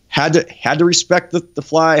had to respect the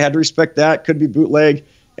fly. Had to respect that. Could be bootleg,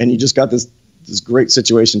 and you just got this great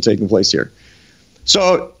situation taking place here.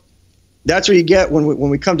 So that's what you get when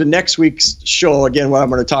we come to next week's show. Again, what I'm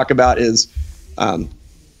going to talk about is, some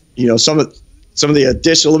of the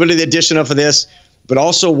addition, a little bit of the addition of this. But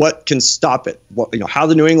also what can stop it. How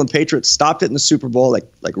the New England Patriots stopped it in the Super Bowl,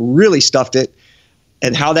 like really stuffed it,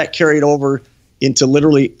 and how that carried over into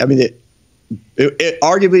literally. I mean, it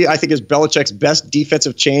arguably I think is Belichick's best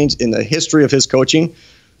defensive change in the history of his coaching,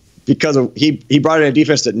 because he brought in a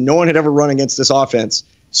defense that no one had ever run against this offense,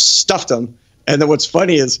 stuffed them, and then what's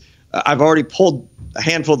funny is I've already pulled a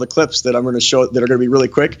handful of the clips that I'm going to show that are going to be really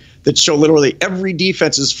quick that show literally every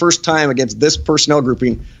defense's first time against this personnel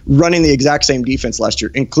grouping running the exact same defense last year,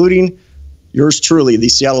 including yours truly, the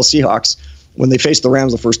Seattle Seahawks, when they faced the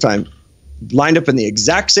Rams the first time, lined up in the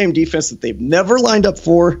exact same defense that they've never lined up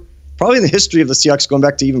for, probably in the history of the Seahawks going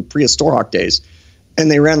back to even pre-Storhawk days. And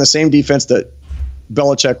they ran the same defense that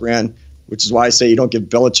Belichick ran, which is why I say you don't give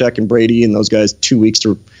Belichick and Brady and those guys 2 weeks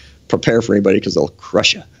to prepare for anybody, because they'll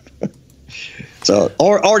crush you. So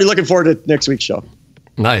already looking forward to next week's show.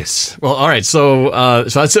 Nice. Well, all right. So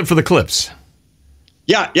that's it for the clips.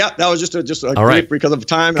 Yeah, that was just a All right. brief because of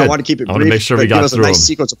time. Good. I want to keep it brief. I want to make sure we got give us through a nice them.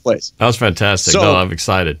 sequence of plays. That was fantastic. So, no, I'm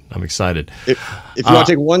excited. If you want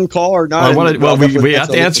to take one call or not, we have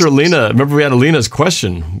to answer Alina. Remember, we had Alina's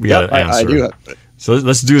question. We got to answer. I do have. So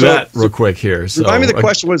let's do that real quick here. So, remind me the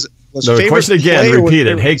question was the question again. Repeat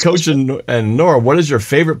it. Hey, Coach and Nora, what is your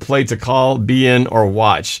favorite play to call, be in, or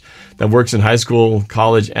watch that works in high school,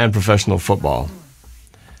 college, and professional football?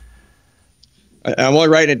 I'm only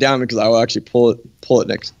writing it down because I will actually pull it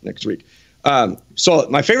next week. So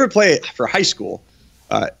my favorite play for high school,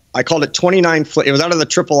 I called it 29 flick. It was out of the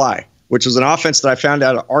Triple I, which was an offense that I found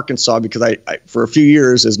out of Arkansas because I for a few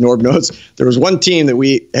years, as Norb knows, there was one team that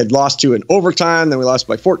we had lost to in overtime, then we lost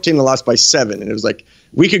by 14, and lost by 7. And it was like,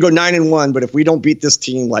 we could go 9-1, but if we don't beat this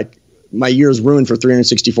team, like my year's ruined for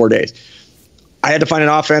 364 days. I had to find an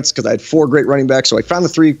offense because I had 4 great running backs. So I found the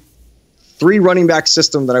three running back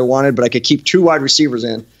system that I wanted, but I could keep 2 wide receivers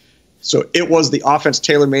in. So it was the offense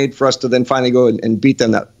tailor-made for us to then finally go and beat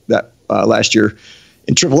them that last year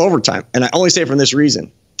in triple overtime. And I only say it for this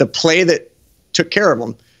reason. The play that took care of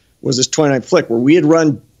them was this 29 flick where we had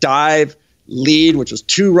run dive, lead, which was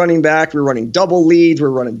 2 running back. We were running double leads. We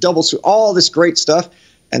were running double, all this great stuff.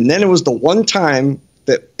 And then it was the one time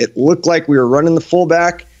that it looked like we were running the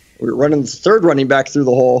fullback. We were running the third running back through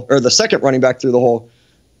the hole, or the second running back through the hole.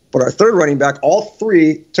 But our third running back, all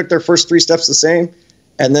 3 took their first 3 steps the same.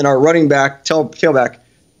 And then our running back, tailback,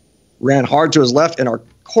 ran hard to his left. And our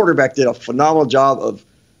quarterback did a phenomenal job of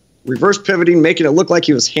reverse pivoting, making it look like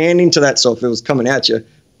he was handing to that. So if it was coming at you,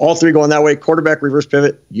 all 3 going that way, quarterback, reverse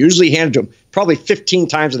pivot, usually handed to him probably 15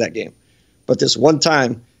 times in that game. But this one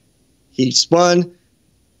time, he spun,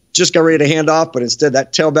 just got ready to hand off, but instead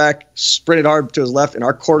that tailback sprinted hard to his left. And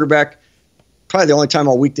our quarterback, probably the only time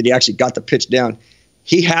all week that he actually got the pitch down,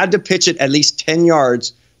 he had to pitch it at least 10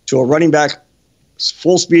 yards to a running back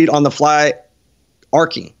full speed on the fly,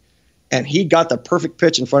 arcing. And he got the perfect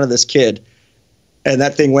pitch in front of this kid. And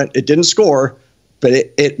that thing went, it didn't score, but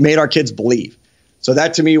it made our kids believe. So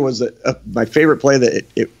that to me was my favorite play that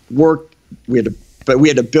it worked. But we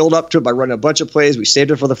had to build up to it by running a bunch of plays. We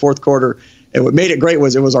saved it for the fourth quarter. And what made it great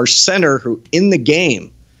was it was our center who in the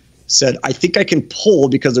game said, I think I can pull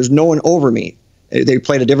because there's no one over me. They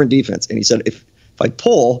played a different defense. And he said, if I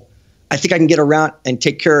pull, I think I can get around and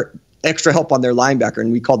take care, extra help on their linebacker.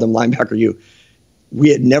 And we called them linebacker U. We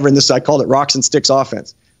had never, I called it rocks and sticks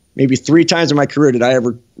offense. Maybe 3 times in my career did I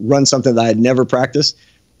ever run something that I had never practiced.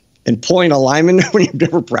 And pulling a lineman when you've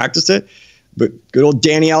never practiced it. But good old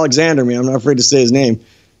Danny Alexander, man, I'm not afraid to say his name.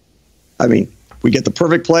 I mean, we get the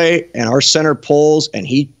perfect play, and our center pulls, and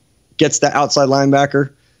he gets the outside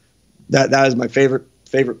linebacker. That is my favorite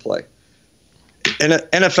play. And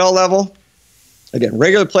at NFL level, again,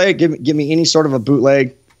 regular play, give me any sort of a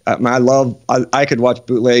bootleg. I could watch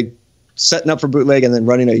bootleg, setting up for bootleg, and then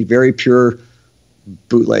running a very pure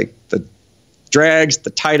bootleg. The drags, the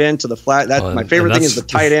tight end to the flat. My favorite thing is the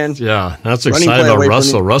tight end. Yeah, that's exciting about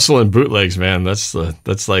Russell. Russell and bootlegs, man. That's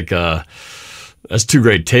two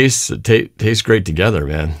great tastes. It tastes great together,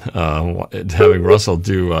 man. Having Russell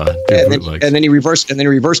do bootlegs. And then he reverse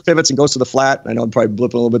pivots and goes to the flat. I know I'm probably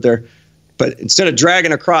blipping a little bit there. But instead of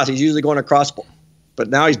dragging across, he's usually going across. But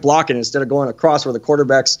now he's blocking instead of going across where the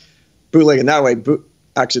quarterback's bootlegging that way.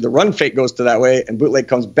 Actually, the run fake goes to that way, and bootleg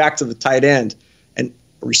comes back to the tight end. And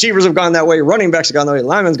receivers have gone that way, running backs have gone that way,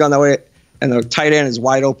 linemen's gone that way, and the tight end is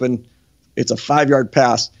wide open. It's a 5-yard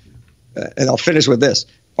pass. And I'll finish with this.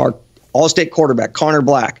 Our All-State quarterback, Connor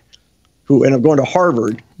Black, who ended up going to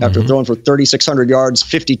Harvard after throwing for 3,600 yards,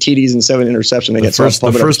 50 TDs, and 7 interceptions.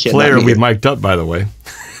 The first player we mic'd up, by the way.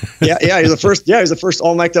 yeah, he was the first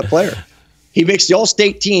all mic'd up player. He makes the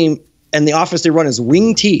All-State team, and the offense they run is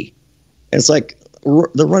wing T. And it's like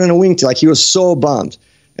they're running a wing T. Like, he was so bummed.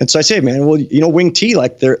 And so I say, man, well, wing T,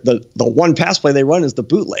 like the one pass play they run is the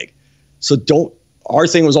bootleg. So our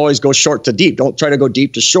thing was always go short to deep. Don't try to go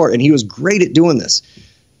deep to short. And he was great at doing this.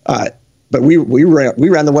 But we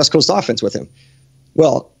ran the West Coast offense with him.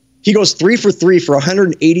 Well, he goes 3 for 3 for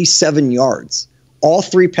 187 yards. All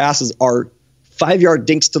 3 passes are 5-yard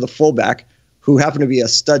dinks to the fullback, who happened to be a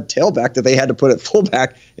stud tailback that they had to put at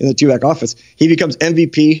fullback in the 2-back offense. He becomes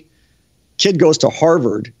MVP. Kid goes to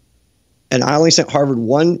Harvard, and I only sent Harvard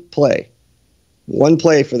one play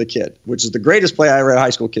for the kid, which is the greatest play I ever had a high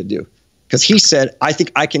school kid do. Because he said, I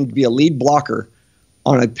think I can be a lead blocker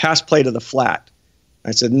on a pass play to the flat.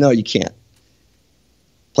 I said, no, you can't.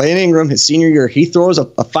 Playing Ingram, his senior year, he throws a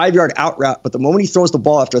 5-yard out route, but the moment he throws the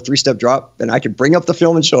ball after a 3-step drop, and I could bring up the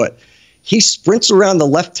film and show it, he sprints around the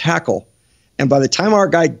left tackle, and by the time our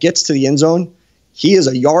guy gets to the end zone, he is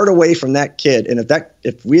a yard away from that kid. And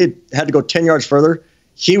if we had to go 10 yards further,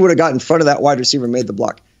 he would have got in front of that wide receiver and made the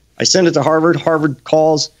block. I send it to Harvard. Harvard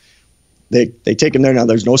calls. They take him there. Now,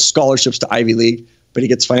 there's no scholarships to Ivy League, but he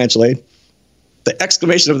gets financial aid. The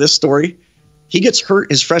exclamation of this story, he gets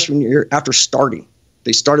hurt his freshman year after starting.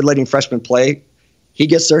 They started letting freshmen play. He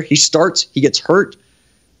gets there. He starts. He gets hurt.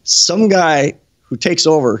 Some guy who takes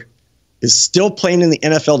over is still playing in the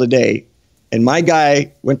NFL today. And my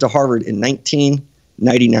guy went to Harvard in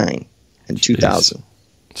 1999 and 2000.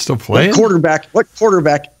 Still playing? What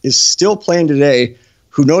quarterback is still playing today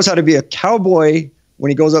who knows how to be a cowboy when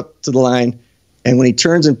he goes up to the line, and when he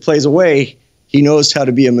turns and plays away, he knows how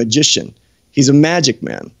to be a magician? He's a magic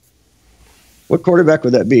man. What quarterback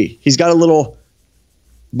would that be? He's got a little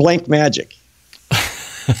blank magic.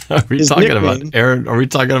 Are we talking about Aaron? Are we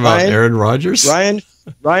talking about Aaron Rodgers?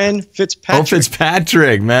 Ryan Fitzpatrick. Oh,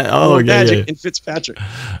 Fitzpatrick, man. Oh, magic in Fitzpatrick.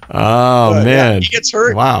 Oh, man. Yeah, he gets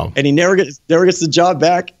hurt. Wow. And he never gets the job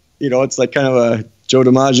back. You know, it's like kind of a Joe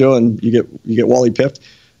DiMaggio, and you get Wally pipped.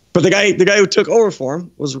 But the guy who took over for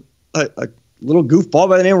him was a little goofball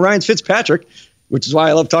by the name of Ryan Fitzpatrick, which is why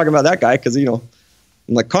I love talking about that guy, because, you know,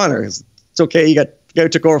 I'm like, Connor, it's okay. The guy who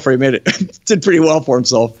took over for him did pretty well for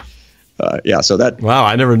himself. So that. Wow,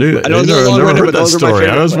 I never knew that. I never heard that story.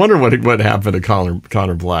 I was wondering what happened to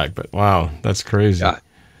Connor Black, but wow, that's crazy. Yeah.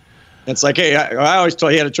 It's like, hey, I always thought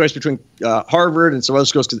he had a choice between Harvard and some other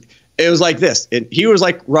schools, because it was like this. He was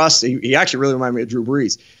like Russ. He actually really reminded me of Drew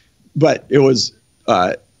Brees, but it was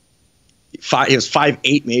he was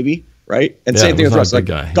 5'8" maybe, right? And same thing with Russ. Like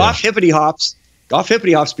Goff hippity hops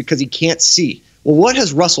because he can't see. Well, what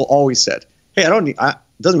has Russell always said? Hey, it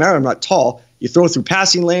doesn't matter. I'm not tall. You throw through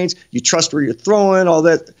passing lanes. You trust where you're throwing, all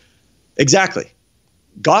that. Exactly.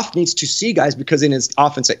 Goff needs to see guys, because in his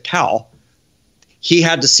offense at Cal, he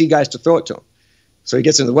had to see guys to throw it to him. So he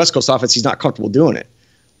gets into the West Coast offense. He's not comfortable doing it.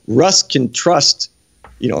 Russ can trust.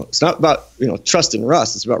 You know, it's not about, trust in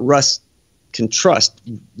Russ. It's about Russ can trust.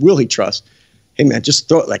 Will he trust? Hey, man, just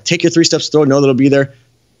throw it. Like, take your 3 steps, throw it, know that it'll be there.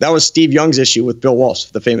 That was Steve Young's issue with Bill Walsh,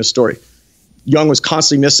 the famous story. Young was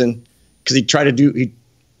constantly missing because he'd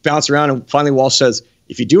bounce around, and finally Walsh says,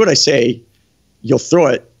 if you do what I say, you'll throw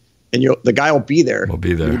it, and the guy will be there. Will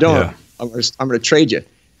be there. If you don't, I'm going to trade you.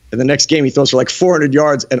 And the next game he throws for like 400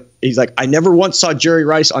 yards, and he's like, I never once saw Jerry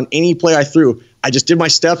Rice on any play I threw. I just did my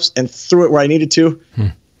steps and threw it where I needed to.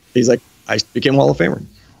 He's like, I became a Hall of Famer.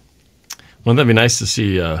 Wouldn't that be nice to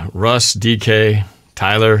see Russ, DK,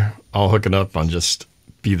 Tyler all hooking up on just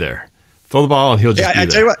be there. Throw the ball and he'll just be there. I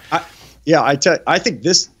tell you what, I think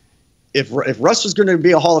this, if Russ was going to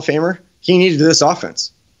be a Hall of Famer, he needed this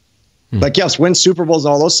offense. Like, yes, win Super Bowls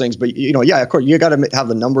and all those things, but, of course, you got to have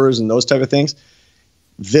the numbers and those type of things.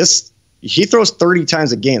 He throws 30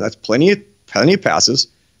 times a game. That's plenty of passes,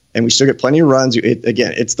 and we still get plenty of runs.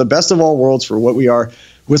 Again, it's the best of all worlds for what we are,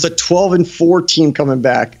 with a 12-4 team coming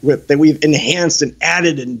back that we've enhanced and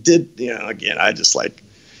added and did. Again, I just like,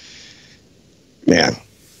 man.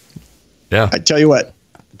 Yeah. I tell you what,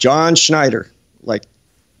 John Schneider, like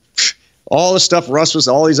all the stuff Russ was,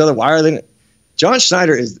 all these other John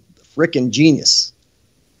Schneider is freaking genius.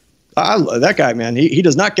 I love that guy, man. He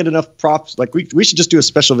does not get enough props. Like we should just do a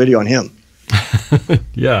special video on him.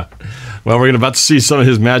 Yeah. Well, we're about to see some of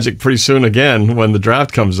his magic pretty soon again when the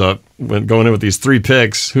draft comes up. When going in with these 3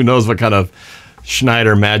 picks, who knows what kind of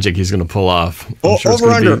Schneider magic he's going to pull off. Over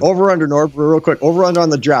under, Norb, real quick. Over under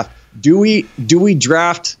on the draft. Do we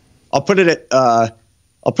draft? I'll put it at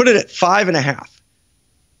 5.5.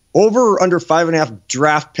 Over or under 5.5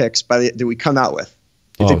 draft picks do we come out with?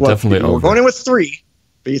 Definitely over. We're going in with 3,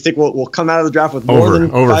 but you think we'll come out of the draft with more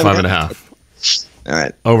than over 5.5? All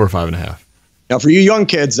right, over 5.5. Now, for you young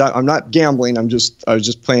kids, I'm not gambling. I was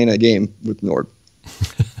just playing a game with Norb.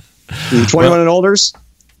 You 21 and olders,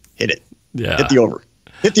 hit it. Yeah, hit the over.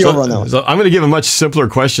 Hit the over on that one. So I'm going to give a much simpler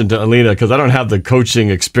question to Alina, because I don't have the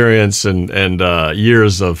coaching experience and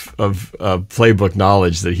years of playbook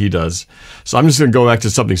knowledge that he does. So I'm just going to go back to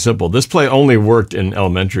something simple. This play only worked in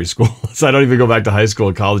elementary school, so I don't even go back to high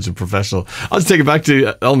school, college, and professional. I'll just take it back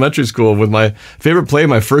to elementary school with my favorite play,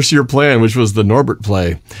 my first year playing, which was the Norbert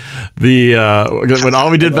play. When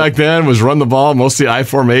all we did back then was run the ball, mostly I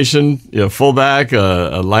formation, fullback,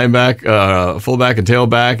 a linebacker, fullback and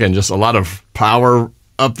tailback, and just a lot of power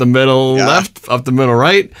up the middle left, up the middle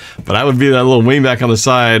right. But I would be that little wingback on the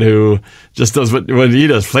side who just does what he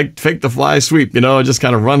does, fake the fly sweep, just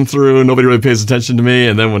kind of run through. Nobody really pays attention to me.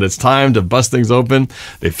 And then when it's time to bust things open,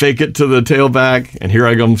 they fake it to the tailback. And here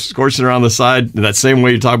I go scorching around the side in that same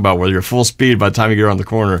way you talk about, where you're full speed by the time you get around the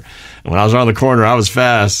corner. And when I was around the corner, I was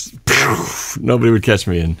fast. Nobody would catch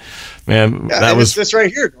me. And Man, Yeah, that was this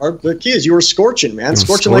right here, Norb. The key is you were scorching, man.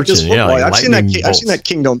 Scorching like this yeah, football. like I've seen that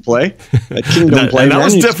Kingdom play. That Kingdom play. And that man.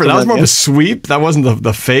 was You different. That was more of a sweep. That wasn't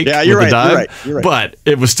the fake. Yeah, you're with the right. dive, You're right. But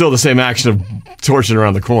it was still the same action of torching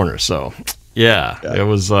around the corner. So, yeah. It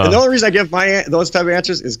was. And the only reason I give those type of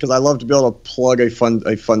answers is because I love to be able to plug a fun.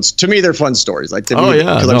 To me, they're fun stories. Like to me,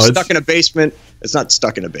 because I'm stuck in a basement. It's not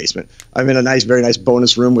stuck in a basement. I'm in a very nice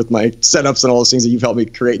bonus room with my setups and all those things that you've helped me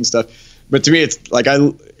create and stuff. But to me, it's like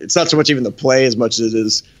it's not so much even the play as much as it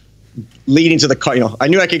is leading to the. I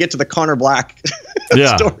knew I could get to the Connor Black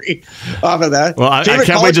story off of that. Well, I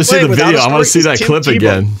can't wait to see the video. I want to see that clip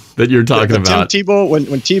again that you're talking about. Tim Tebow, when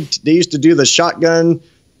they used to do the shotgun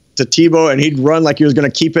to Tebow, and he'd run like he was going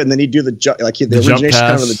to keep it, and then he'd do the origination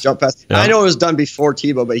kind of the jump pass. Yeah. I know it was done before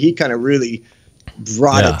Tebow, but he kind of really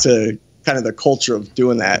brought it to kind of the culture of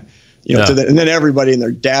doing that. And then everybody and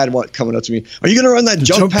their dad coming up to me, are you going to run that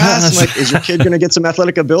jump pass? I'm like, is your kid going to get some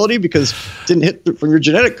athletic ability because it didn't hit from your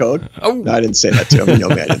genetic code? Oh. No, I didn't say that to him. No,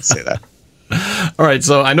 man, I didn't say that. All right,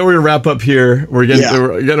 so I know we're going to wrap up here. We're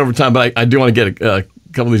getting over time, but I do want to get a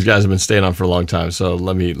couple of these guys have been staying on for a long time, so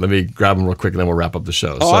let me grab them real quick, and then we'll wrap up the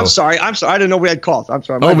show. Oh, I'm sorry. I didn't know we had calls. I'm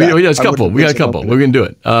sorry. We got a couple. We got a couple. We're going to do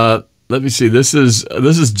it. Let me see. This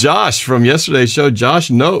is Josh from yesterday's show. Josh,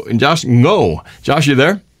 you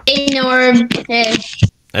there? Hey, Norb.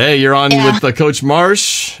 Hey, you're on with Coach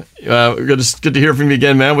Marsh. Good to hear from you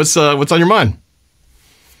again, man. What's on your mind?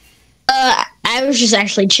 I was just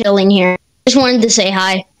actually chilling here. Just wanted to say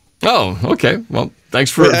hi. Oh, okay. Well, thanks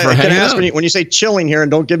for hanging out. When you say chilling here, and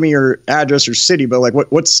don't give me your address or city, but like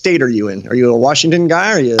what state are you in? Are you a Washington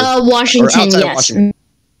guy? Or are you Washington? Yes. Washington?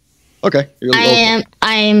 Okay. I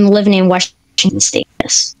am living in Washington State.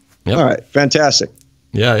 Yes. Yep. All right. Fantastic.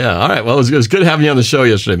 Yeah. All right. Well, it was good having you on the show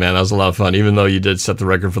yesterday, man. That was a lot of fun, even though you did set the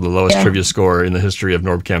record for the lowest trivia score in the history of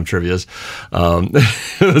NorbCam trivias.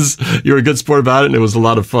 You were a good sport about it, and it was a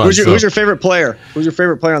lot of fun. Who's your favorite player? Who's your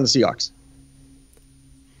favorite player on the Seahawks?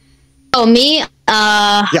 Oh, me? Yeah.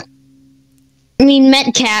 I mean,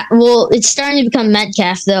 Metcalf. Well, it's starting to become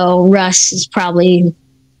Metcalf, though. Russ is probably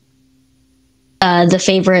the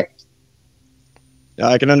favorite.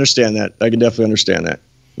 I can understand that. I can definitely understand that.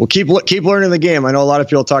 Well, keep learning the game. I know a lot of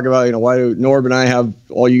people talk about, why do Norb and I have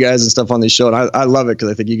all you guys and stuff on this show, and I love it because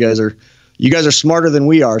I think you guys are smarter than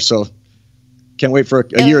we are. So can't wait for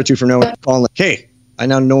a year or two from now calling like, hey, I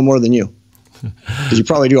now know more than you, because you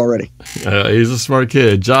probably do already. He's a smart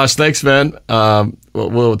kid. Josh, thanks, man.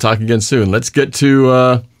 We'll talk again soon. Let's get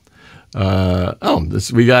to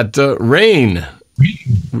we got Rain.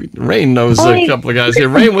 Rain knows a couple of guys here.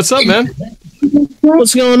 Rain, what's up, man?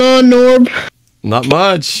 What's going on, Norb? Not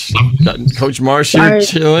much. Got Coach Marsh here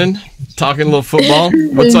chilling, talking a little football.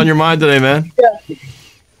 What's on your mind today, man? Yeah.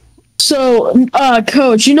 So,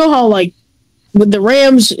 Coach, you know how with the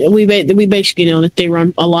Rams, we basically know that they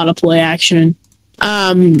run a lot of play action.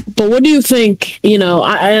 But what do you think? I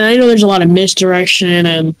know there's a lot of misdirection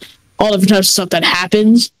and all different types of stuff that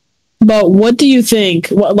happens. But what do you think?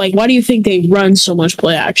 Why do you think they run so much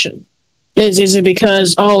play action? Is it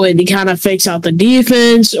because it kind of fakes out the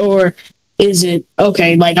defense, or is it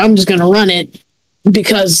I'm just gonna run it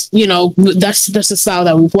because that's the style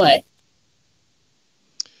that we play?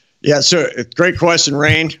 Yeah, so great question,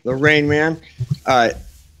 Rain, the Rain man.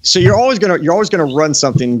 So you're always gonna run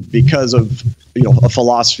something because of a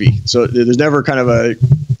philosophy. So there's never kind of a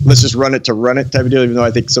let's just run it to run it type of deal. Even though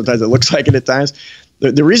I think sometimes it looks like it at times.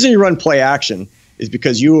 The reason you run play action is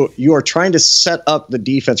because you are trying to set up the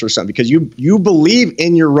defense or something, because you believe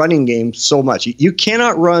in your running game so much. You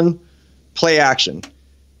cannot run play action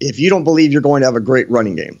if you don't believe you're going to have a great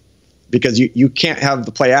running game, because you can't have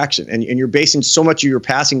the play action, and you're basing so much of your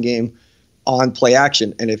passing game on play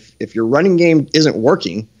action. And if your running game isn't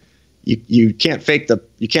working, you can't fake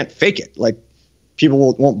it. Like,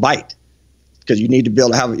 people won't bite, because you need to be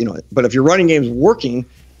able to have but if your running game is working,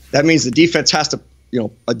 that means the defense has to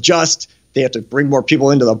adjust. They have to bring more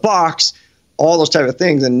people into the box, all those type of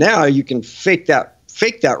things. And now you can fake that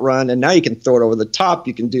run, and now you can throw it over the top.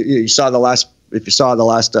 You can do. If you saw the last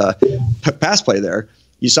pass play there,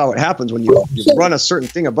 you saw what happens when you run a certain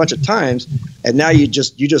thing a bunch of times, and now you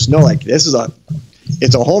just know, like, it's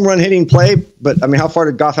a home run hitting play. But I mean, how far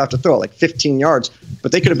did Goff have to throw? Like 15 yards.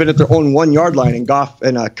 But they could have been at their own 1 yard line, and Goff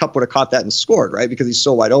and Kupp would have caught that and scored, right? Because he's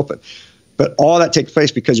so wide open. But all that takes place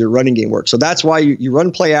because your running game works. So that's why you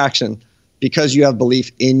run play action, because you have belief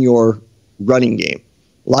in your running game.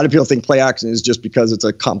 A lot of people think play action is just because it's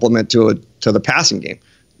a complement to the passing game.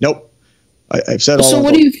 Nope. I've said all. So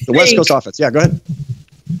what do you think? The West Coast offense. Yeah, go ahead.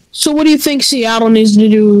 So what do you think Seattle needs to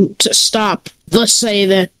do to stop? Let's say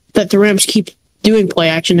that the Rams keep doing play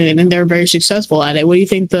action, and they're very successful at it. What do you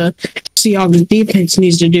think the Seahawks defense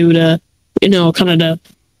needs to do to, kind of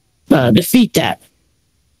defeat that?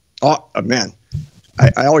 Oh, man.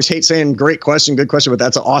 I always hate saying great question, good question, but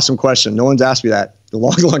that's an awesome question. No one's asked me that in a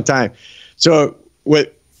long, long time. So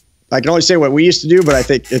what I can only say what we used to do, but I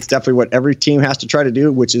think it's definitely what every team has to try to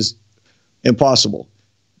do, which is impossible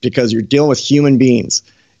because you're dealing with human beings.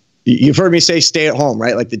 You've heard me say stay at home,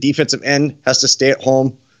 right? Like the defensive end has to stay at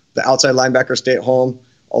home. The outside linebacker stay at home.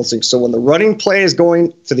 All those things. So when the running play is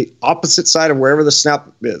going to the opposite side of wherever the snap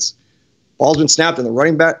is, ball's been snapped and the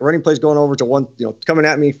running play is going over to one, coming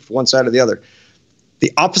at me from one side or the other.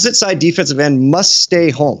 The opposite side defensive end must stay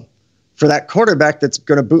home for that quarterback that's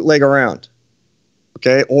going to bootleg around.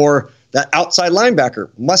 Okay. Or that outside linebacker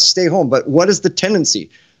must stay home. But what is the tendency?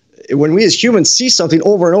 When we as humans see something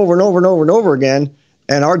over and over and over and over and over again,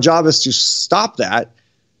 and our job is to stop that,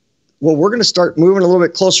 well, we're going to start moving a little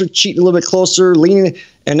bit closer, cheating a little bit closer, leaning,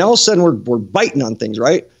 and all of a sudden we're biting on things,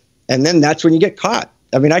 right? And then that's when you get caught.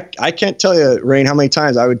 I mean, I can't tell you, Rain, how many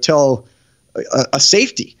times I would tell a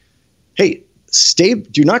safety, hey,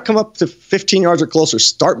 do not come up to 15 yards or closer.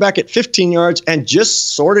 Start back at 15 yards and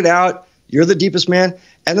just sort it out. You're the deepest man.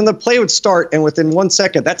 And then the play would start, and within 1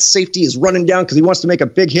 second, that safety is running down because he wants to make a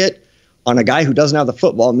big hit on a guy who doesn't have the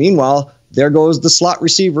football. Meanwhile, there goes the slot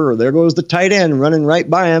receiver, or there goes the tight end running right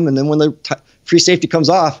by him. And then when the free safety comes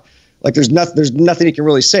off, like there's nothing he can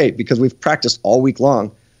really say because we've practiced all week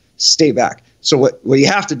long. Stay back. So what you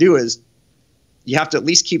have to do is you have to at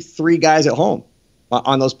least keep 3 guys at home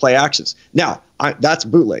on those play actions. Now, that's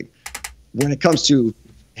bootleg. When it comes to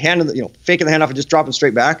faking the handoff and just dropping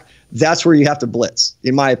straight back, that's where you have to blitz,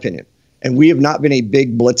 in my opinion. And we have not been a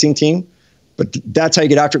big blitzing team, but that's how you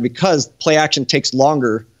get after it because play action takes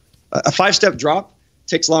longer. A 5-step drop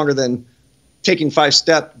takes longer than taking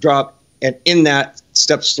 5-step drop, and in that,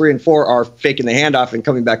 steps 3 and 4 are faking the handoff and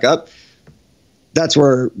coming back up. That's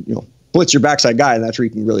where, blitz your backside guy, and that's where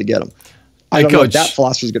you can really get them. I don't know what that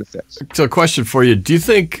philosophy is going to fix. So a question for you. Do you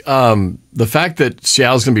think the fact that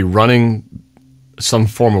Seattle's going to be running some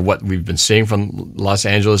form of what we've been seeing from Los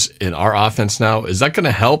Angeles in our offense now, is that going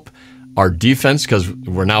to help our defense because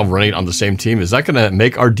we're now running on the same team? Is that going to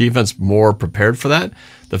make our defense more prepared for that?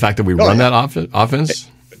 The fact that we run that offense?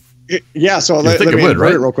 Yeah, so let me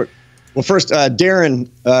invert it real quick. Well, first, Darren,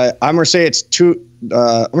 I'm going to say it's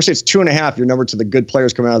 2.5. Your number to the good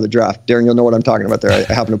players coming out of the draft. Darren, you'll know what I'm talking about there. I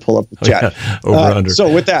happen to pull up the chat. Over under.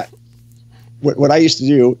 So with that, what I used to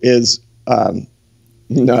do is, I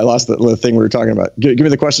lost the thing we were talking about. Give me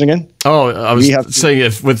the question again. Oh, I was saying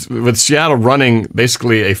if with Seattle running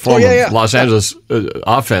basically a form of Los Angeles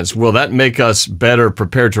offense, will that make us better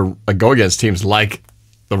prepared to go against teams like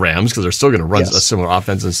the Rams because they're still going to run a similar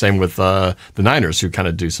offense, and same with the Niners who kind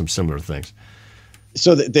of do some similar things?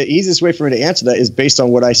 So the easiest way for me to answer that is based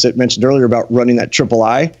on what I mentioned earlier about running that triple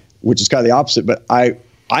I, which is kind of the opposite. But I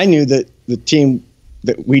knew that the team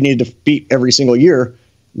that we needed to beat every single year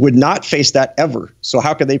would not face that ever. So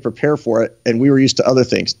how could they prepare for it? And we were used to other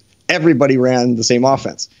things. Everybody ran the same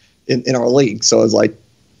offense in our league. So it's like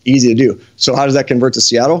easy to do. So how does that convert to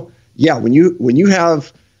Seattle? Yeah, when you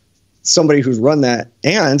have somebody who's run that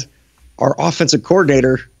and our offensive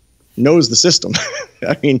coordinator knows the system.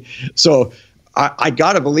 I mean, so I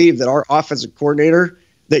got to believe that our offensive coordinator,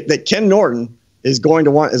 that Ken Norton is going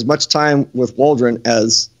to want as much time with Waldron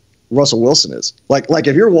as Russell Wilson is. Like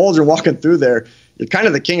if you're Waldron walking through there, you're kind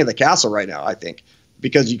of the king of the castle right now, I think,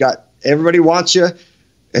 because you got everybody wants you.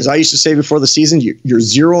 As I used to say before the season, you're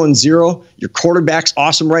 0-0. Your quarterback's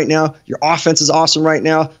awesome right now. Your offense is awesome right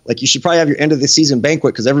now. Like you should probably have your end of the season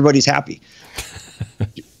banquet because everybody's happy.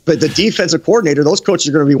 But the defensive coordinator, those coaches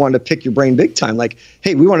are going to be wanting to pick your brain big time. Like,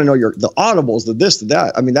 hey, we want to know the audibles, the this, the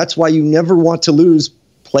that. I mean, that's why you never want to lose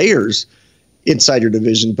players inside your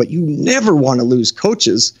division, but you never want to lose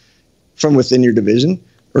coaches from within your division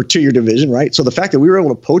or to your division, right? So the fact that we were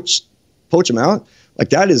able to poach them out, like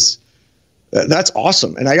that's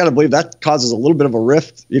awesome. And I got to believe that causes a little bit of a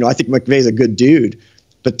rift. I think McVay's a good dude,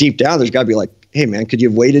 but deep down, there's got to be like, hey, man, could you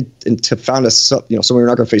have waited and to found us, somebody we're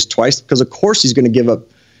not going to face twice? Because of course he's going to give up.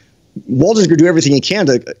 Waldron's going to do everything he can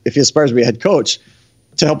to, if he aspires to be a head coach,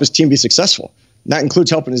 to help his team be successful. And that includes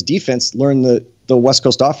helping his defense learn the West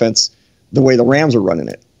Coast offense the way the Rams are running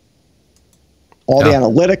it. All the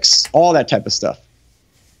analytics, all that type of stuff.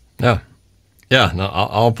 Yeah, no,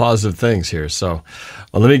 all positive things here. So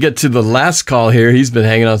let me get to the last call here. He's been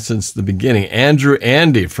hanging out since the beginning.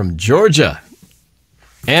 Andy from Georgia.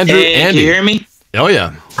 Andy. Can you hear me? Oh,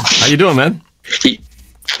 yeah. How you doing, man?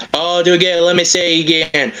 Oh, do again. Let me say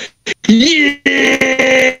again.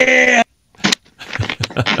 Yeah!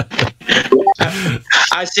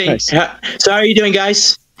 I I say, Nice. so how are you doing,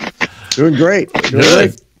 guys? Doing great. Doing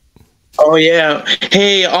Good. great. Oh yeah.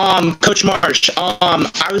 Hey, Coach Marsh.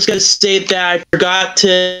 I was gonna say that I forgot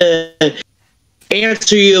to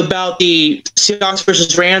answer you about the Seahawks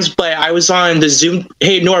versus Rams, but I was on the Zoom.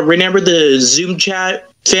 Hey, Norb, remember the Zoom chat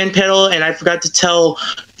fan pedal? And I forgot to tell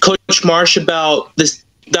Coach Marsh about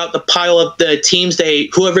the pile of the teams.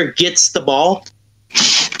 Whoever gets the ball.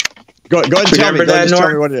 Go ahead and tell me. Remember that, Just tell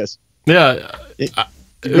Norb? me what it is. Yeah.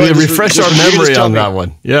 ahead, Refresh just- our you can memory just tell on me. that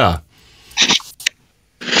one. Yeah.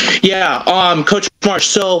 Yeah, Coach Marsh.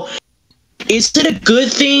 So, is it a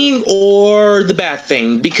good thing or the bad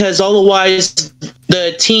thing? Because otherwise,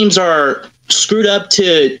 the teams are screwed up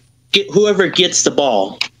to get whoever gets the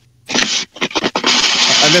ball.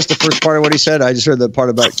 I missed the first part of what he said. I just heard the part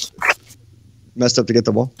about messed up to get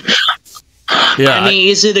the ball. Yeah. I mean,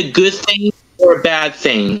 is it a good thing or a bad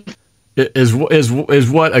thing? Is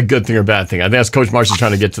what a good thing or bad thing? I think that's Coach Marsh is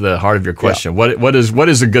trying to get to the heart of your question. Yeah. What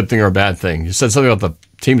is a good thing or a bad thing? You said something about the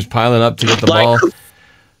teams piling up to get the ball.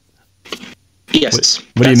 Yes.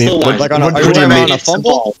 What do you mean? Like on a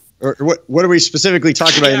fumble? Or what are we specifically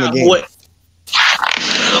talking about in the game?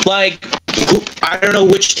 I don't know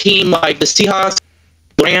which team, like the Seahawks,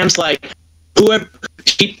 Rams, like whoever.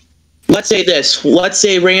 Let's say this. Let's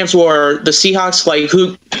say Rams or the Seahawks, like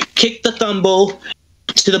who kicked the fumble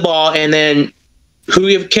to the ball, and then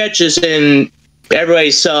whoever catches, and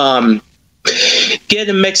everybody's get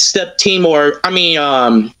a mixed up team, or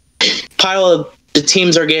pile of the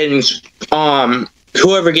teams are getting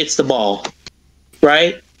whoever gets the ball,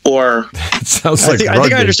 right? Or it sounds like I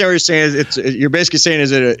think I understand what you're saying. You're basically saying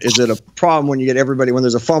is it a problem when you get everybody when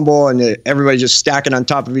there's a fumble and everybody's just stacking on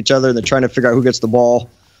top of each other and they're trying to figure out who gets the ball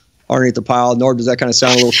underneath the pile. Norb, does that kind of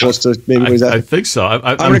sound a little close to maybe what he's at? I think so.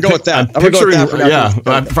 I'm going to go with that. I'm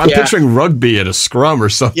picturing rugby at a scrum or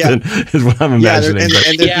something is what I'm imagining.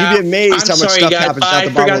 You'd be amazed how much stuff happens at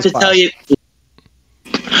the bottom of those piles.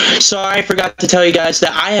 So I forgot to tell you guys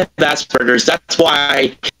that I have Asperger's. That's why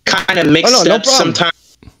I kind of mix up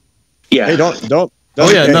sometimes. Yeah. Hey, don't. Oh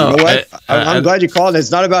yeah, hey, no. You know what? I'm glad you called. It's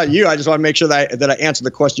not about you. I just want to make sure that I answer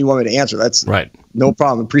the question you want me to answer. That's right. No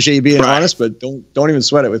problem. Appreciate you being honest, but don't even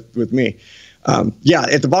sweat it with me.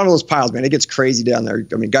 At the bottom of those piles, man, it gets crazy down there.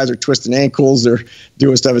 I mean, guys are twisting ankles, they're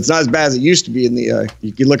doing stuff. It's not as bad as it used to be in the.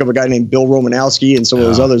 You can look up a guy named Bill Romanowski and some of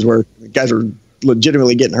those others where guys are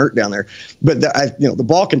legitimately getting hurt down there. But the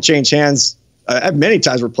ball can change hands. I have many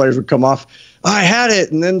times where players would come off. Oh, I had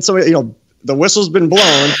it, and then somebody, the whistle's been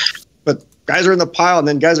blown, but guys are in the pile, and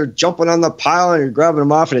then guys are jumping on the pile, and you're grabbing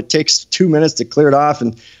them off, and it takes 2 minutes to clear it off,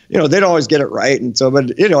 and they don't always get it right, and so,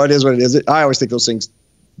 but it is what it is. I always think those things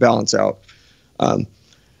balance out.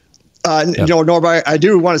 Norb, I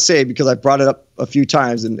do want to say, because I brought it up a few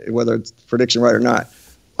times, and whether it's prediction right or not,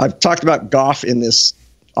 I've talked about Goff in this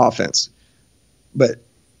offense, but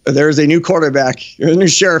there's a new quarterback, a new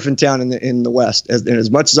sheriff in town in the West. And as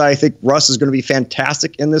much as I think Russ is going to be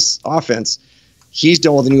fantastic in this offense, he's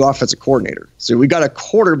dealing with a new offensive coordinator. So we got a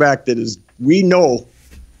quarterback that is, we know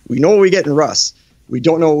what we get in Russ. We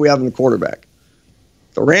don't know what we have in the quarterback.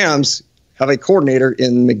 The Rams have a coordinator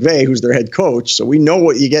in McVay, who's their head coach. So we know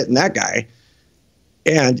what you get in that guy.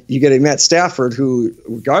 And you get a Matt Stafford who,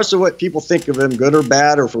 regardless of what people think of him, good or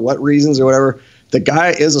bad, or for what reasons or whatever, the guy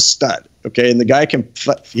is a stud. Okay. And the guy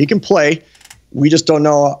can play. We just don't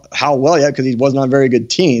know how well yet because he wasn't on very good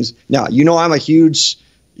teams. Now, I'm a huge,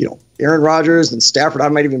 Aaron Rodgers and Stafford.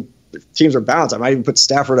 If teams are balanced, I might even put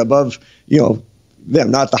Stafford above,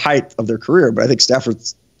 them, not the height of their career, but I think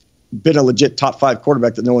Stafford's been a legit top 5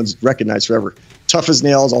 quarterback that no one's recognized forever. Tough as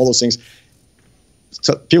nails, all those things.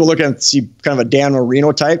 So people look at him and see kind of a Dan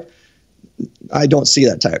Marino type. I don't see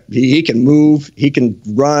that type. He can move, he can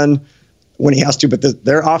run when he has to, but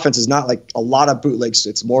their offense is not like a lot of bootlegs.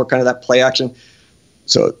 It's more kind of that play action.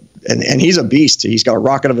 So, and he's a beast. He's got a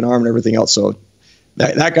rocket of an arm and everything else. So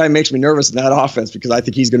that guy makes me nervous in that offense because I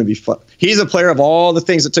think he's going to be fun. He's a player of all the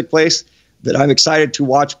things that took place that I'm excited to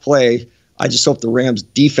watch play. I just hope the Rams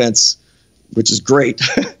defense, which is great,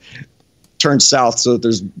 turns south so that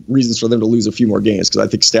there's reasons for them to lose a few more games. Because I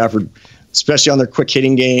think Stafford, especially on their quick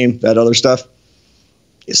hitting game, that other stuff,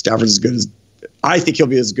 Stafford's as good as, I think he'll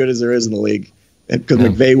be as good as there is in the league, because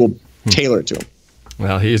McVay will tailor it to him.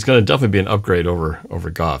 Well, he's going to definitely be an upgrade over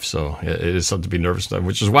Goff, so it is something to be nervous about,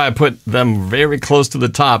 which is why I put them very close to the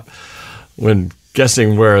top when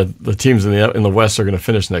guessing where the teams in the West are going to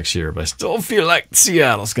finish next year. But I still feel like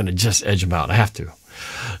Seattle's going to just edge them out. I have to.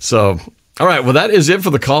 So, all right, well, that is it for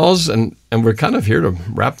the calls, and we're kind of here to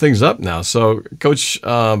wrap things up now. So, Coach,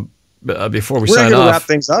 before we we're sign here to off. wrap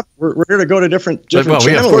things up. We're here to go to different Well, channels.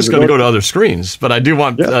 we of course going to go to other screens, but I do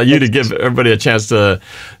want you to give everybody a chance to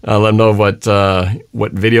let them know what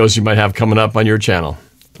videos you might have coming up on your channel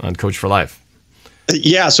on Coach for Life.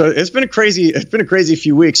 Yeah, so it's been a crazy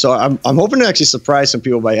few weeks. So I'm hoping to actually surprise some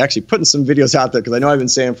people by actually putting some videos out there, because I know I've been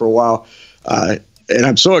saying for a while, and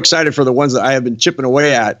I'm so excited for the ones that I have been chipping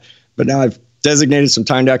away at. But now I've designated some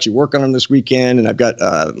time to actually work on them this weekend, and I've got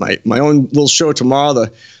my own little show tomorrow, the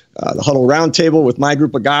Huddle Roundtable with my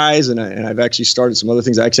group of guys, and I've actually started some other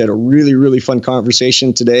things. I actually had a really fun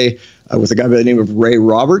conversation today with a guy by the name of Ray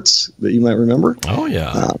Roberts that you might remember. Oh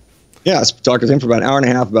yeah. Yeah, I talked to him for about an hour and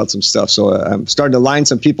a half about some stuff. So I'm starting to line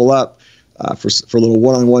some people up for a little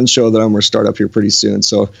one-on-one show that I'm going to start up here pretty soon.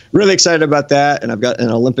 So really excited about that. And I've got an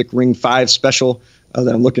Olympic Ring 5 special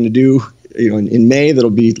that I'm looking to do, in May. That'll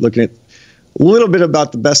be looking at a little bit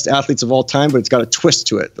about the best athletes of all time, but it's got a twist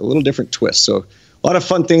to it, a little different twist. So a lot of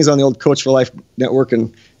fun things on the old Coach for Life network.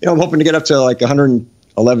 And, I'm hoping to get up to like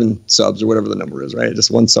 111 subs or whatever the number is, right? Just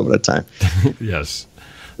one sub at a time. Yes.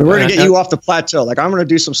 We're going to get you off the plateau. Like, I'm going to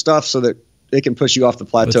do some stuff so that they can push you off the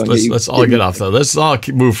plateau. Let's all get off, though. Let's all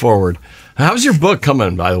move forward. How's your book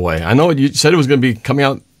coming, by the way? I know you said it was going to be coming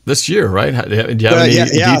out this year, right? Do you have any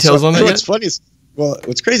details on that yet? What's funny is,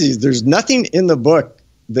 what's crazy is there's nothing in the book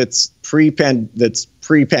that's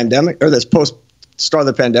pre-pandemic or that's post-start of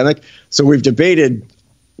the pandemic. So we've debated,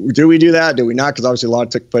 do we do that? Do we not? Because obviously a lot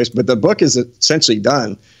took place. But the book is essentially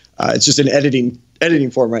done. It's just in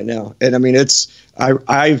editing form right now. And I mean,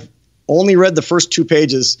 I've only read the first 2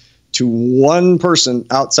 pages to one person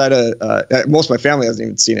outside of most of my family hasn't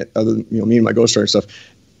even seen it, other than me and my ghost story and stuff.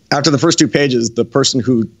 After the first 2 pages, the person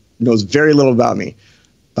who knows very little about me,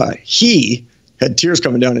 he had tears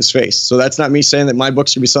coming down his face. So that's not me saying that my book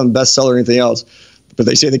should be some bestseller or anything else, but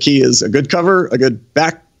they say the key is a good cover, a good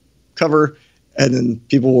back cover, and then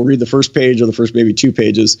people will read the first page or the first maybe 2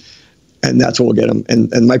 pages. And that's what will get them.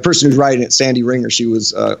 And my person who's writing it, Sandy Ringer,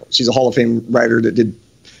 she's a Hall of Fame writer that did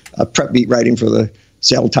prep beat writing for the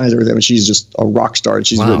Seattle Times and everything. And she's just a rock star. And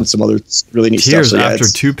she's written some other really neat Tears stuff. So, after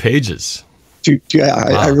 2 pages.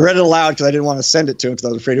 I read it aloud because I didn't want to send it to him because I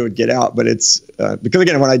was afraid it would get out. But it's because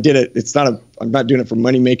again, when I did it, I'm not doing it for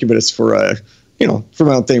money making, but it's for for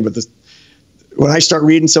my own thing. But when I start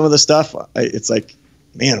reading some of the stuff, it's like,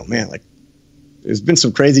 man, oh man, like. There's been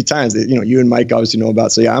some crazy times that you and Mike obviously know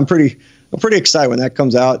about. So yeah, I'm pretty excited when that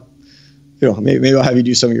comes out. Maybe I'll have you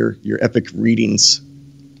do some of your epic readings.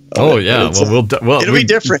 Oh yeah, well it'll be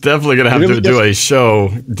different. Definitely gonna have to do a show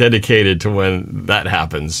dedicated to when that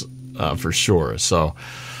happens for sure. So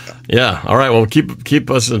yeah, all right. Well, keep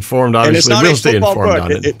us informed. Obviously, we'll stay informed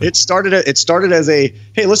on it. It started as a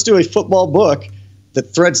hey, let's do a football book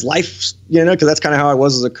that threads life. Because that's kind of how I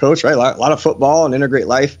was as a coach, right? A lot of football and integrate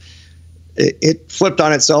life. It flipped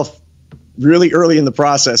on itself really early in the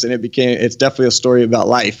process, and it's definitely a story about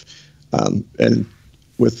life. And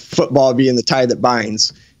with football being the tie that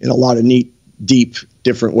binds in a lot of neat, deep,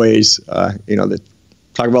 different ways, that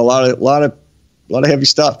talk about a lot of heavy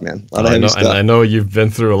stuff, man. A lot of heavy stuff. And I know you've been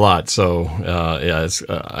through a lot, so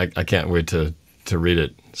I can't wait to read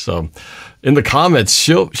it. So, in the comments,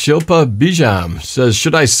 Shilpa Bijam says,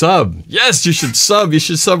 should I sub? Yes, you should sub. You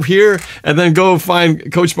should sub here and then go find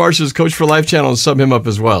Coach Marsh's Coach for Life channel and sub him up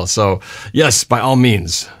as well. So, yes, by all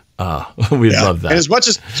means, we'd love that. And as much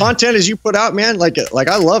as content as you put out, man, like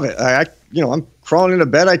I love it. I'm crawling into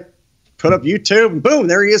bed. I put up YouTube and boom,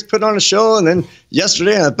 there he is putting on a show. And then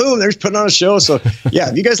yesterday, boom, there's putting on a show. So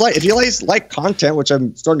yeah, if you guys like content, which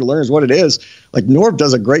I'm starting to learn is what it is, like Norb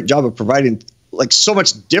does a great job of providing like so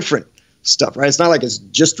much different stuff, right? It's not like it's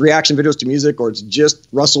just reaction videos to music or it's just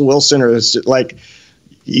Russell Wilson or it's just like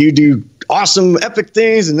you do awesome epic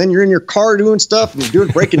things and then you're in your car doing stuff and you're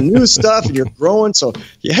doing breaking news stuff and you're growing. So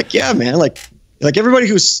heck yeah, man. Like everybody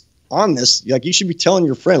who's on this, like you should be telling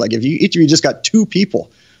your friend, like if each of you just got 2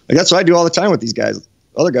 people, like that's what I do all the time with these guys.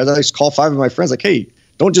 Other guys, I just call 5 of my friends like, hey,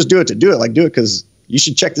 don't just do it to do it. Like do it because you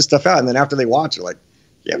should check this stuff out. And then after they watch it, like,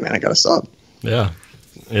 yeah, man, I got a sub. Yeah.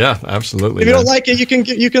 Yeah, absolutely. If you don't like it,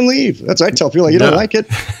 you can leave. That's what I tell people. Like, you don't like it,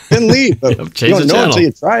 then leave. But change you don't the know channel until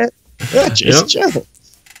you try it. Yeah, change the channel.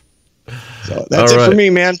 So that's it for me,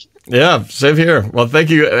 man. Yeah, same here. Well, thank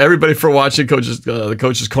you everybody for watching the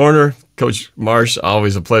Coach's Corner. Coach Marsh,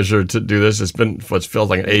 always a pleasure to do this. It's been what feels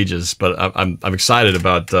like ages, but I'm excited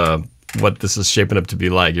about what this is shaping up to be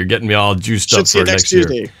like. You're getting me all juiced up for next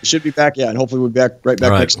Tuesday. year. We should be back, and hopefully we'll be back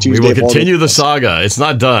next Tuesday. We will continue the saga. It's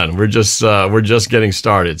not done. We're just getting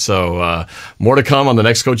started. So more to come on the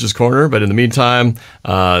next Coach's Corner. But in the meantime,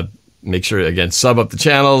 make sure again sub up the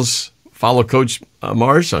channels, follow Coach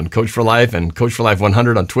Marsh on Coach for Life and Coach for Life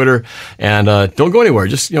 100 on Twitter. And don't go anywhere.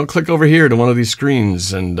 Just click over here to one of these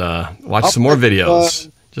screens and watch some more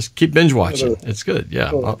videos. Just keep binge watching. It's good.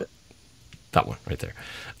 Yeah, that one right there.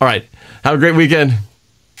 All right. Have a great weekend.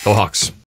 Go Hawks.